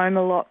at home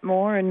a lot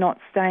more and not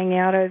staying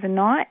out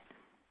overnight.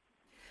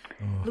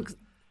 Look,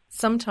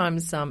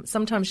 sometimes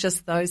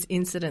just those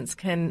incidents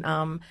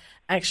can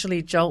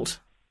actually jolt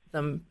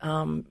them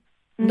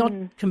not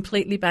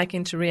completely back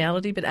into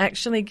reality, but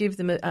actually give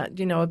them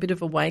a bit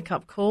of a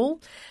wake-up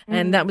call.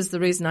 And that was the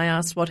reason I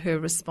asked what her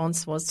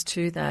response was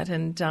to that.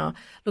 And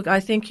look, I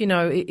think,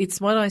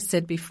 it's what I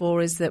said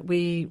before, is that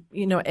we,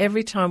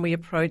 every time we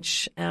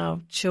approach our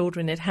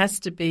children, it has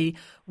to be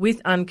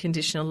with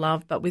unconditional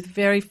love, but with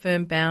very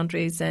firm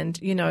boundaries. And,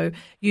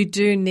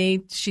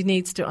 she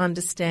needs to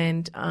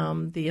understand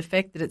the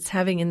effect that it's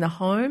having in the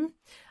home,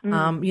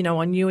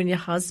 on you and your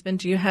husband.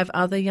 Do you have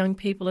other young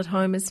people at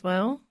home as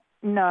well?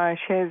 No,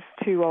 she has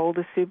 2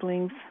 older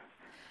siblings.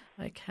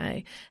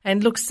 Okay.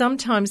 And look,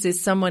 sometimes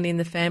there's someone in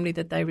the family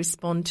that they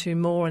respond to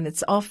more, and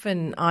it's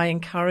often, I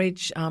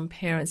encourage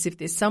parents, if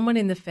there's someone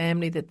in the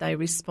family that they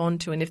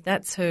respond to, and if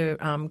that's her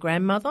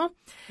grandmother,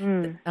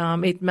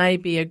 it may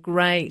be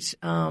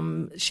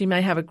she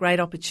may have a great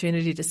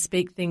opportunity to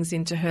speak things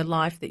into her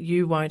life that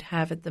you won't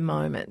have at the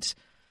moment.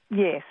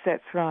 Yes,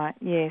 that's right.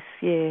 Yes,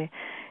 yeah.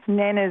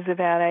 Nana's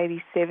about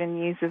 87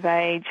 years of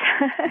age.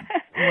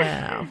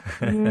 Wow.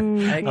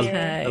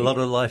 Okay. A lot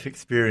of life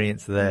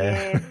experience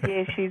there.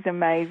 Yes, she's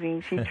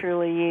amazing. She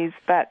truly is.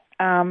 But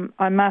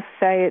I must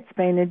say it's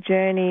been a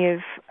journey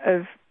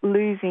of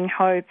losing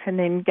hope and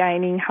then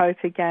gaining hope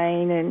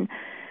again, and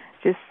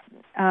just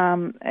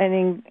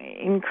an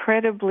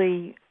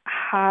incredibly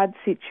hard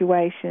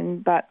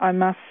situation. But I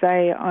must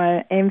say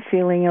I am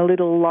feeling a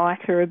little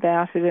lighter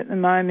about it at the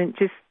moment,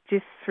 just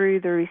through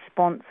the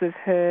response of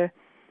her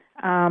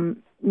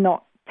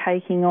not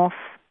taking off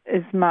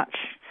as much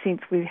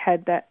since we've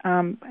had that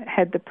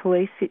had the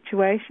police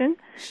situation.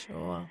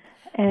 Sure.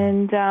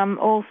 And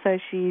also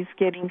she's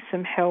getting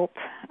some help,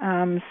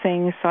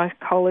 seeing a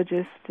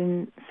psychologist,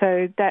 and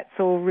so that's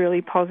all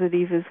really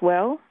positive as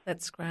well.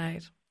 That's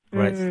great.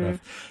 Great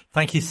stuff.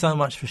 Thank you so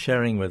much for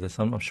sharing with us.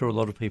 I'm sure a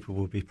lot of people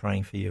will be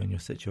praying for you in your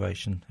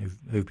situation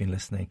who've been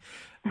listening,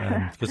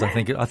 because I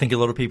think a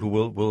lot of people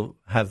will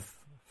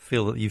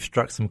feel that you've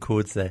struck some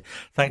chords there.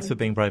 Thanks for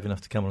being brave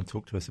enough to come on and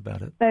talk to us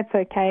about it. That's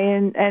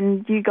okay,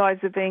 and you guys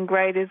have been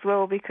great as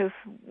well, because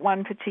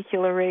one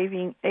particular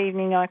evening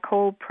I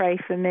called Pray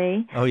For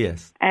Me. Oh,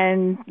 yes.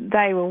 And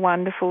they were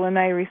wonderful, and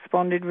they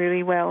responded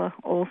really well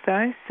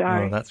also.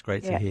 So that's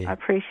great to hear. I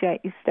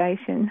appreciate your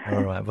station.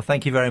 All right. Well,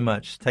 thank you very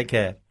much. Take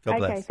care. God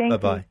bless. Thank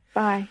Bye-bye. You.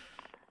 Bye.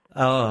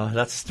 Oh,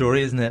 that's a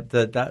story, isn't it?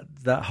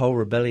 That whole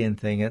rebellion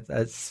thing,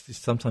 it's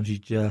sometimes you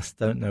just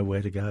don't know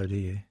where to go, do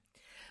you?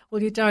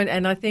 Well, you don't,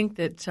 and I think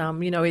that,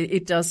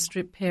 it does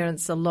strip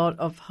parents a lot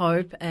of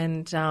hope,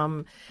 and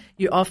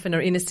you often are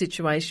in a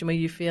situation where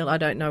you feel, I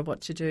don't know what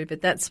to do.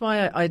 But that's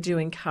why I do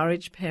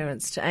encourage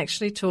parents to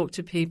actually talk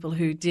to people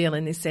who deal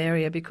in this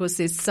area, because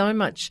there's so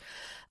much,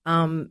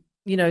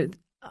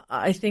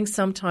 I think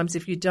sometimes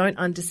if you don't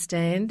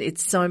understand,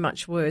 it's so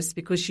much worse,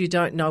 because you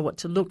don't know what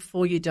to look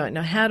for, you don't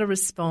know how to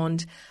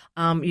respond.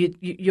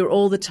 You're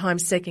all the time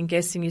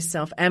second-guessing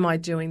yourself, am I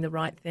doing the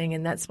right thing?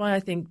 And that's why I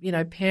think,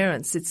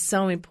 parents, it's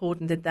so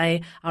important that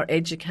they are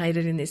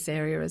educated in this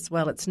area as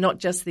well. It's not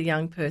just the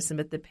young person,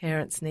 but the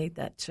parents need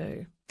that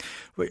too.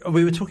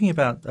 We were talking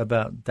about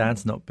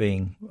dads not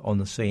being on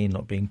the scene,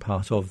 not being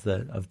part of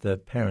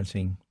the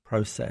parenting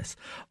process.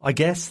 I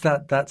guess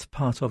that's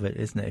part of it,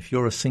 isn't it? If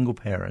you're a single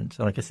parent,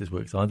 and I guess this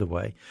works either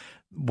way,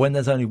 when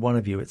there's only one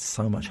of you, it's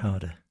so much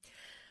harder.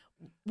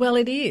 Well,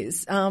 it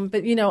is.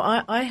 But,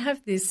 I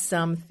have this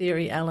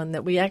theory, Alan,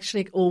 that we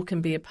actually all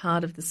can be a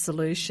part of the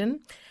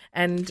solution.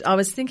 And I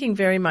was thinking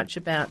very much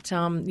about,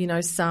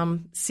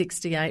 Psalm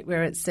 68,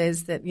 where it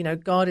says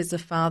that, God is a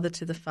father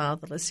to the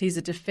fatherless. He's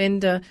a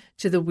defender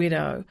to the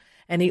widow.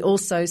 And he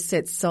also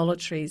sets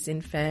solitaries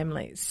in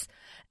families.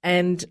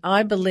 And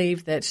I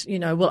believe that,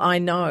 I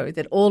know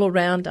that all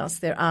around us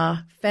there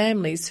are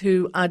families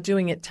who are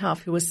doing it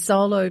tough, who are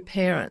solo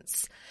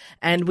parents.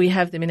 And we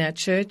have them in our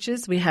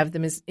churches, we have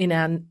them in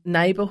our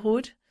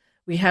neighbourhood,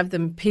 we have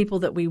them people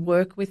that we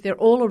work with. They're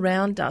all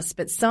around us,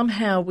 but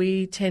somehow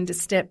we tend to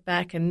step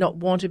back and not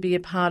want to be a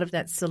part of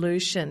that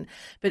solution.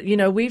 But,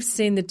 we've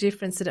seen the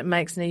difference that it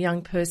makes in a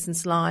young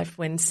person's life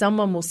when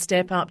someone will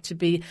step up to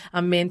be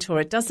a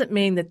mentor. It doesn't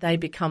mean that they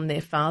become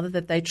their father,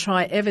 that they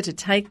try ever to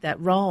take that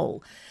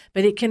role,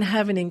 but it can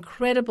have an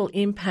incredible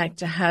impact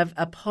to have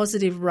a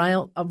positive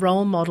a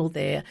role model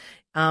there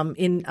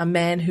in a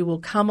man who will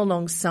come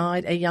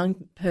alongside a young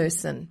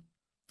person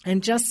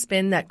and just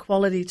spend that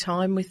quality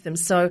time with them.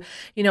 So,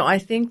 I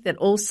think that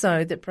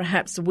also that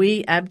perhaps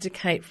we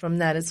abdicate from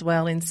that as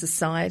well in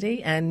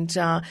society, and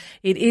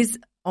it is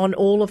on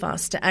all of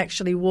us to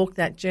actually walk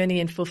that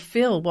journey and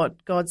fulfill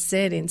what God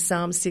said in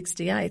Psalm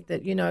 68,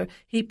 that,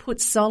 he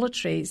puts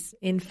solitaries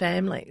in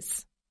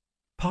families.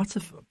 Part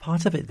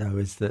of it, though,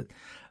 is that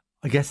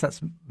I guess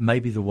that's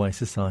maybe the way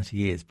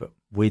society is, but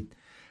we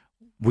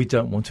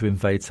don't want to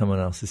invade someone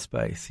else's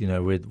space.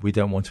 We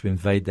don't want to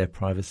invade their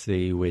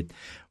privacy. We're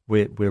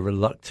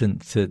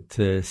reluctant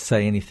to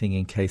say anything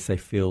in case they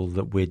feel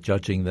that we're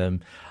judging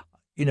them.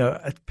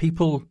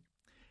 People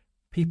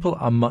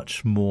are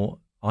much more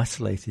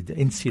isolated,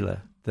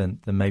 insular than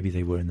maybe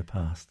they were in the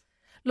past.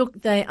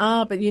 Look, they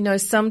are, but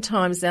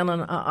sometimes,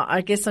 Alan,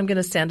 I guess I'm going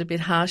to sound a bit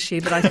harsh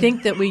here, but I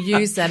think that we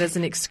use that as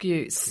an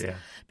excuse. Yeah.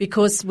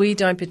 because we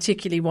don't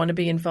particularly want to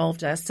be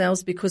involved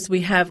ourselves, because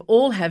we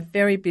all have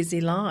very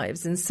busy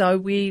lives. And so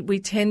we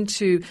tend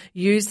to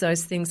use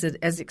those things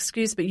as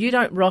excuse. But you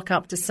don't rock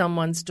up to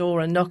someone's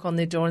door and knock on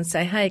their door and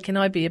say, hey, can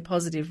I be a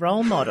positive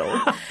role model?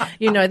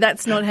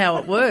 That's not how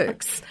it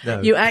works. No.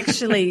 You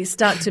actually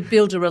start to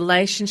build a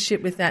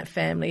relationship with that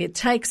family. It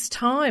takes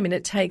time and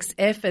it takes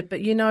effort. But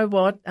you know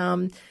what?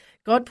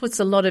 God puts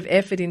a lot of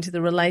effort into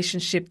the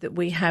relationship that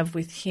we have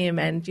with him.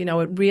 And,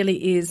 it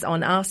really is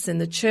on us in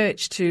the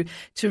church to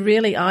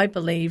really, I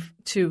believe,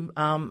 to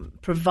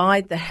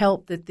provide the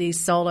help that these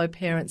solo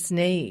parents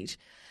need.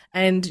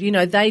 And,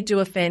 they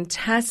do a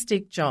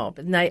fantastic job.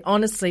 And they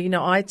honestly,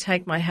 I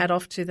take my hat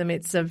off to them.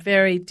 It's a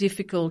very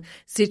difficult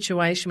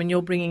situation when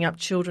you're bringing up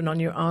children on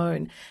your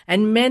own.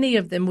 And many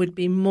of them would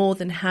be more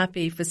than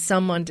happy for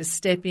someone to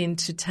step in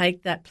to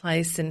take that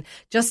place and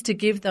just to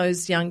give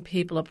those young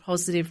people a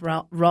positive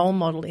role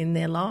model in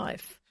their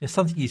life. There's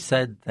something you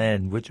said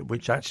then,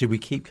 which actually we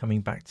keep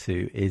coming back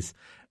to, is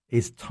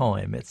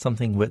time. It's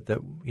something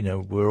that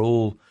we're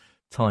all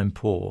time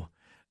poor.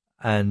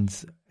 And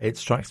it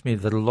strikes me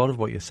that a lot of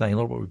what you're saying, a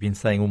lot of what we've been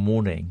saying all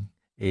morning,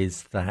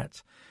 is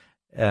that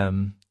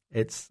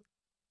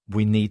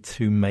we need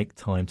to make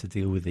time to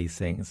deal with these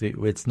things.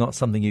 It's not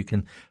something you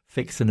can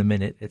fix in a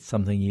minute. It's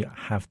something you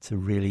have to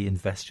really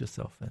invest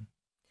yourself in.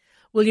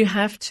 Well, you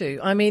have to.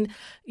 I mean,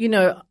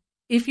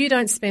 if you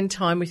don't spend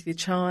time with your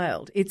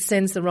child, it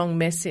sends the wrong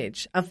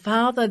message. A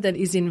father that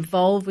is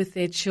involved with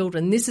their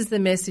children, this is the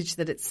message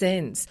that it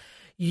sends.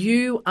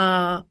 You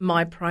are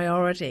my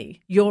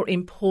priority. You're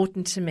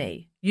important to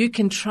me. You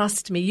can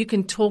trust me. You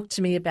can talk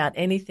to me about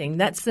anything.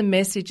 That's the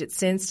message it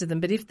sends to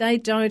them. But if they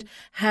don't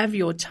have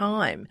your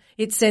time,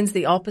 it sends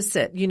the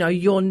opposite.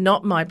 You're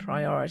not my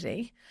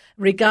priority.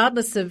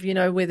 Regardless of,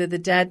 whether the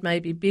dad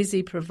may be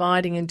busy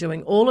providing and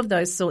doing all of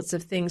those sorts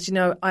of things,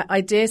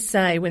 I dare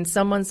say when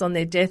someone's on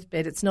their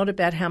deathbed, it's not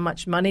about how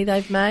much money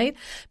they've made,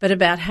 but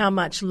about how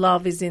much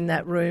love is in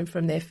that room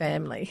from their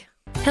family.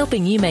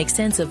 Helping you make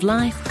sense of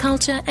life,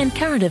 culture and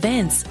current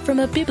events from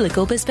a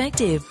biblical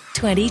perspective.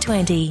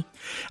 2020.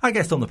 Our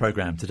guest on the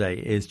programme today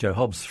is Jo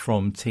Hobbs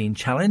from Teen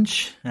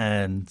Challenge,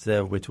 and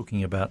we're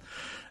talking about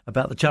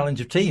the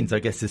challenge of teens, I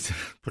guess, is to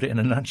put it in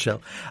a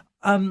nutshell.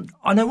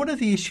 I know one of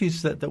the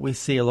issues that we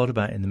see a lot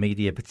about in the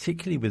media,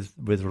 particularly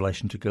with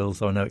relation to girls,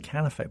 though I know it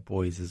can affect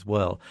boys as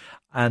well,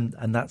 and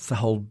that's the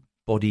whole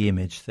body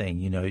image thing.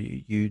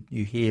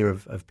 You hear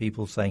of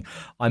people saying,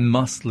 I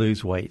must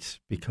lose weight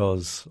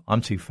because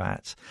I'm too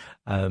fat,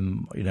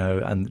 and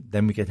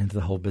then we get into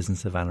the whole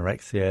business of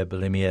anorexia,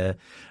 bulimia,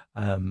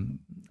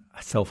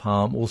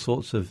 self-harm, all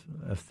sorts of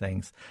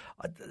things.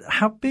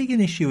 How big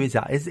an issue is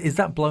that? Is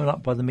that blown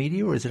up by the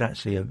media, or is it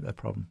actually a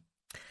problem?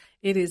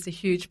 It is a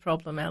huge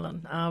problem,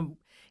 Alan.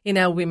 In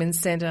our Women's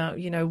Centre,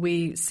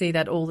 we see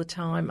that all the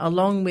time,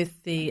 along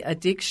with the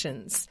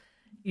addictions.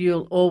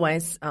 You'll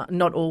always,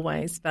 not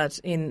always, but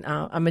in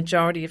a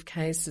majority of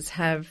cases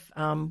have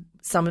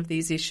some of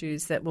these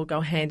issues that will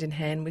go hand in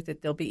hand with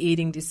it. There'll be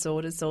eating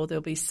disorders or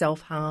there'll be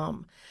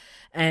self-harm.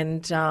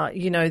 And,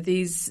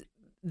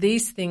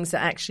 these things are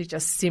actually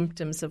just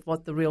symptoms of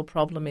what the real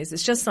problem is.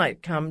 It's just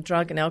like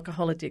drug and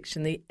alcohol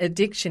addiction. The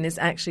addiction is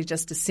actually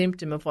just a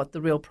symptom of what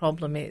the real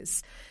problem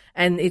is.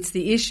 And it's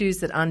the issues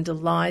that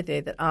underlie there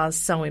that are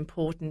so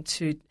important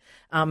to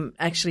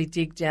actually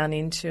dig down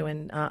into.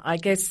 And I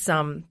guess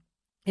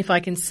if I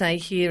can say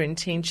here in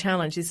Teen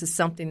Challenge, this is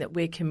something that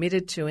we're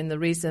committed to, and the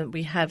reason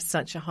we have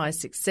such a high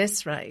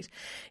success rate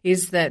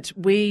is that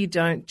we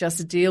don't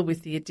just deal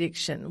with the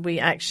addiction. We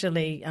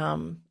actually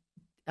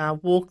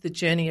walk the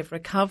journey of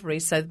recovery.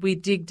 So we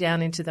dig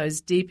down into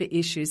those deeper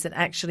issues that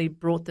actually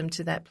brought them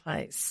to that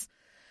place.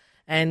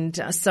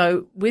 And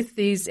so with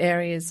these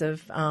areas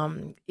of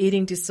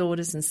eating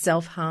disorders and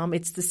self-harm,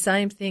 it's the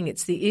same thing.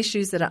 It's the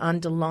issues that are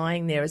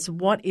underlying there. It's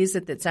what is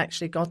it that's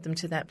actually got them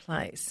to that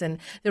place. And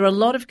there are a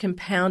lot of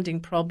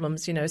compounding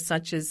problems,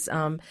 such as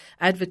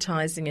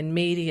advertising and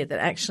media that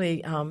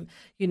actually,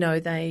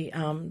 they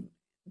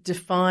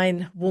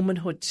define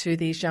womanhood to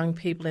these young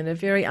people in a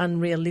very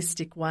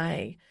unrealistic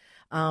way.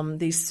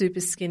 These super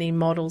skinny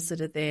models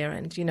that are there,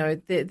 and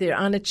they're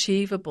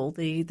unachievable,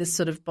 the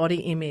sort of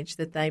body image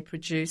that they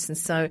produce, and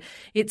so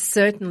it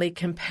certainly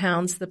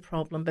compounds the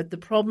problem. But the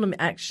problem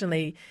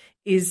actually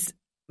is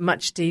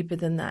much deeper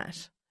than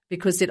that,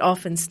 because it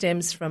often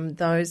stems from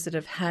those that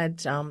have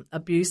had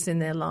abuse in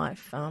their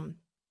life.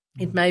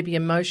 It may be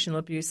emotional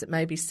abuse, it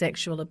may be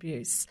sexual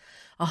abuse,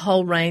 a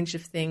whole range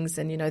of things.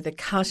 And, the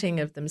cutting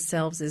of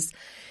themselves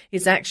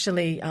is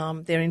actually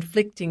they're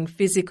inflicting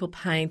physical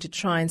pain to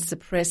try and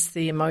suppress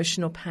the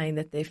emotional pain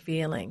that they're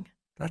feeling.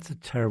 That's a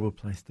terrible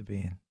place to be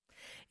in.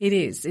 It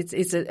is.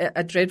 It's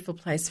a dreadful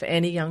place for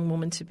any young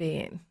woman to be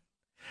in.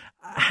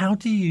 How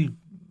do you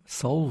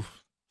solve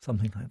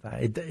something like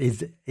that?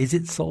 Is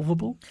it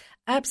solvable?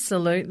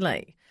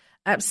 Absolutely.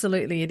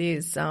 Absolutely, it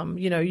is.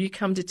 You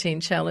come to Teen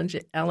Challenge,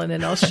 Alan,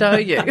 and I'll show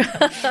you.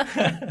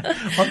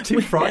 I'm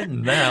too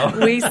frightened now.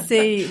 we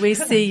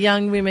see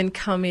young women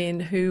come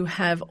in who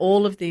have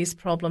all of these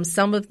problems.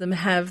 Some of them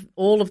have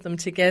all of them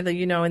together,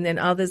 and then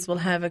others will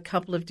have a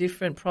couple of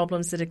different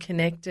problems that are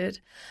connected.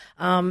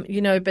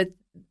 But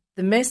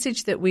the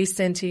message that we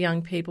send to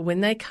young people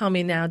when they come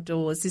in our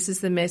doors, this is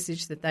the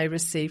message that they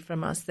receive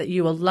from us, that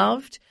you are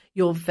loved,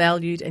 you're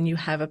valued, and you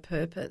have a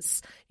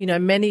purpose.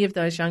 Many of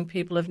those young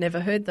people have never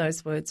heard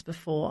those words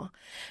before.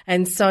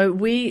 And so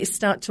we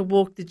start to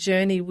walk the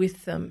journey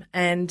with them.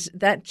 And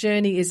that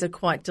journey is a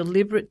quite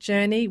deliberate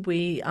journey.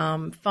 We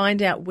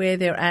find out where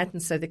they're at.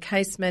 And so the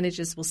case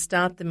managers will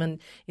start them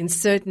in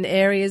certain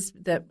areas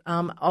that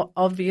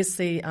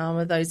obviously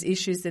are those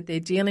issues that they're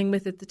dealing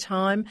with at the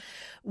time.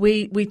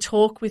 We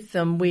talk with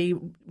them. We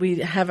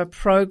have a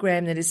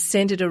program that is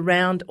centred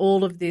around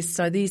all of this.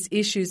 So these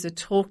issues are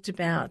talked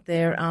about.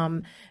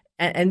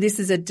 And this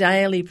is a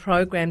daily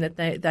program that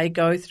they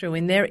go through.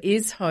 And there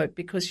is hope,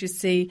 because you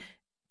see,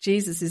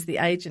 Jesus is the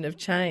agent of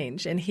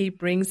change, and he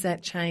brings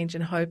that change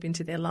and hope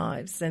into their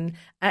lives. And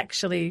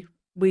actually,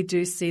 we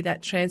do see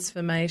that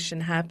transformation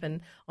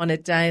happen on a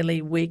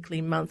daily, weekly,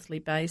 monthly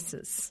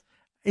basis.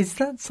 Is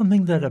that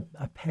something that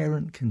a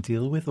parent can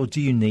deal with, or do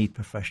you need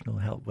professional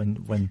help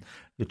when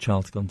your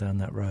child's gone down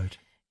that road?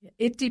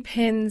 It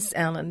depends,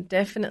 Alan.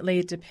 Definitely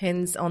it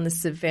depends on the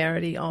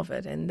severity of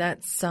it. And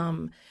that's,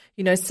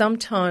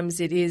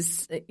 sometimes it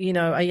is,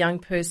 a young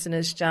person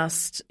has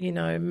just,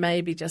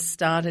 maybe just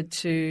started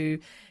to,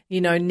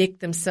 nick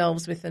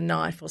themselves with a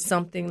knife or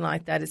something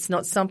like that. It's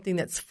not something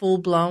that's full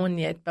blown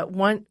yet. But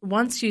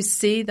once you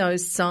see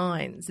those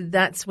signs,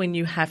 that's when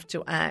you have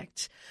to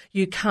act.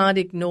 You can't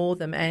ignore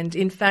them. And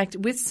in fact,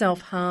 with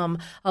self-harm,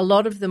 a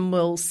lot of them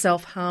will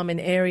self-harm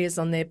in areas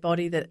on their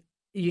body that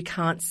you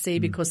can't see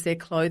because their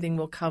clothing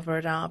will cover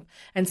it up.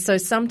 And so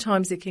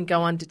sometimes it can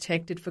go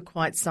undetected for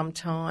quite some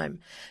time.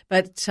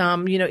 But,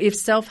 if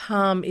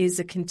self-harm is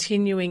a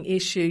continuing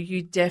issue,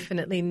 you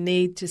definitely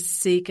need to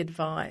seek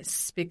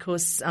advice,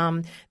 because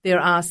there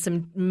are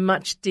some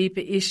much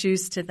deeper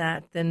issues to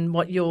that than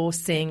what you're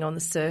seeing on the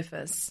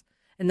surface.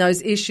 And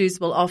those issues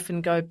will often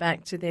go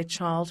back to their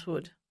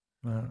childhood.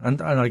 And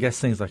I guess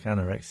things like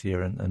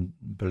anorexia and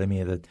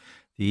bulimia, the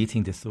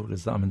eating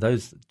disorders,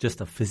 those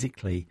just are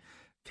physically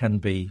can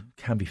be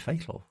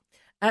fatal.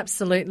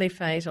 Absolutely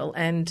fatal,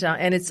 and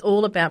it's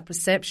all about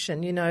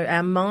perception.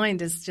 Our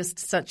mind is just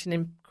such an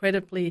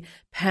incredibly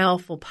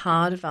powerful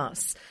part of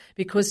us,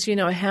 because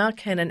how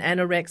can an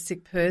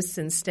anorexic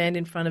person stand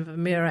in front of a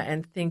mirror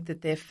and think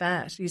that they're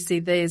fat? You see,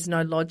 there's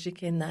no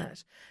logic in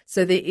that.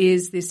 So there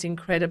is this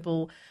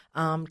incredible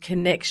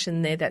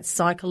connection there, that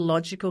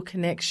psychological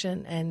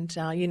connection, and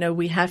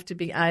we have to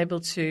be able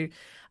to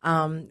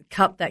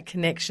cut that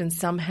connection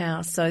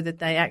somehow so that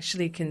they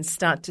actually can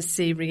start to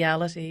see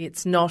reality.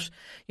 It's not,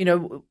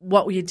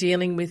 what we're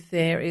dealing with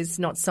there is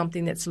not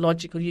something that's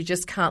logical. You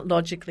just can't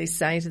logically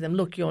say to them,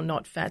 look, you're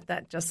not fat.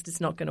 That just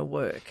is not going to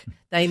work.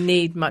 They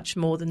need much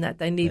more than that.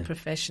 They need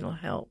professional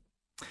help.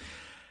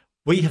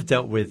 We have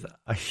dealt with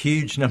a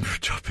huge number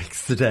of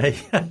topics today.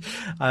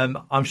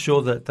 I'm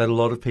sure that a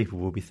lot of people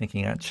will be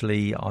thinking,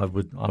 actually, I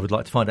would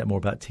like to find out more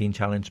about Teen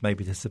Challenge,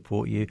 maybe to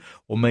support you,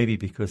 or maybe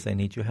because they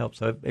need your help.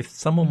 So if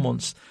someone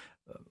wants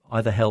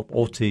either help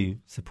or to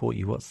support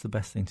you, what's the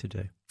best thing to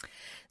do?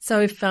 So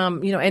if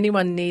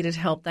anyone needed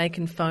help, they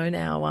can phone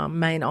our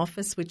main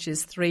office, which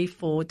is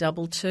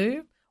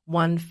 3422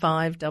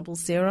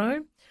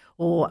 1500.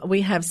 Or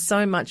we have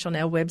so much on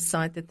our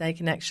website that they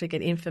can actually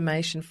get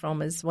information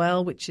from as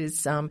well, which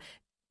is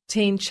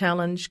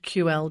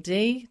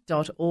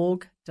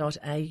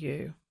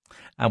teenchallengeqld.org.au.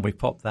 And we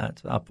pop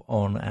that up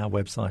on our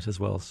website as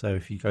well. So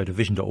if you go to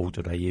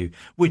vision.org.au,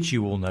 which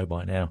you all know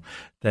by now,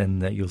 then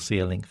you'll see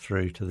a link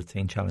through to the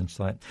Teen Challenge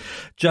site.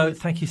 Joe,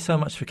 thank you so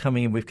much for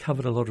coming in. We've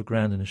covered a lot of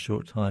ground in a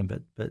short time,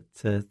 but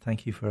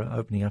thank you for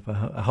opening up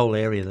a whole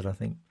area that I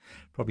think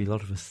probably a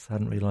lot of us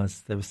hadn't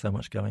realised there was so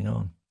much going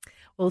on.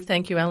 Well,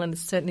 thank you, Alan. It's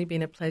certainly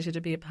been a pleasure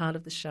to be a part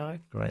of the show.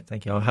 Great,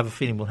 thank you. I have a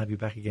feeling we'll have you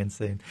back again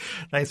soon.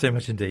 Thanks very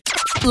much indeed.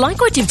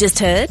 Like what you've just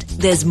heard?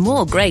 There's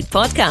more great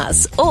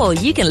podcasts, or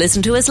you can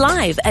listen to us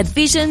live at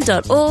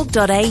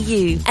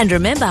vision.org.au. And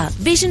remember,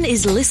 Vision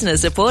is listener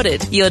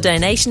supported. Your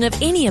donation of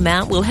any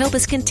amount will help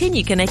us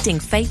continue connecting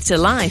faith to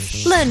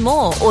life. Learn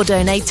more or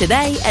donate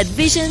today at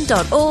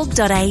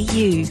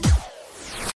vision.org.au.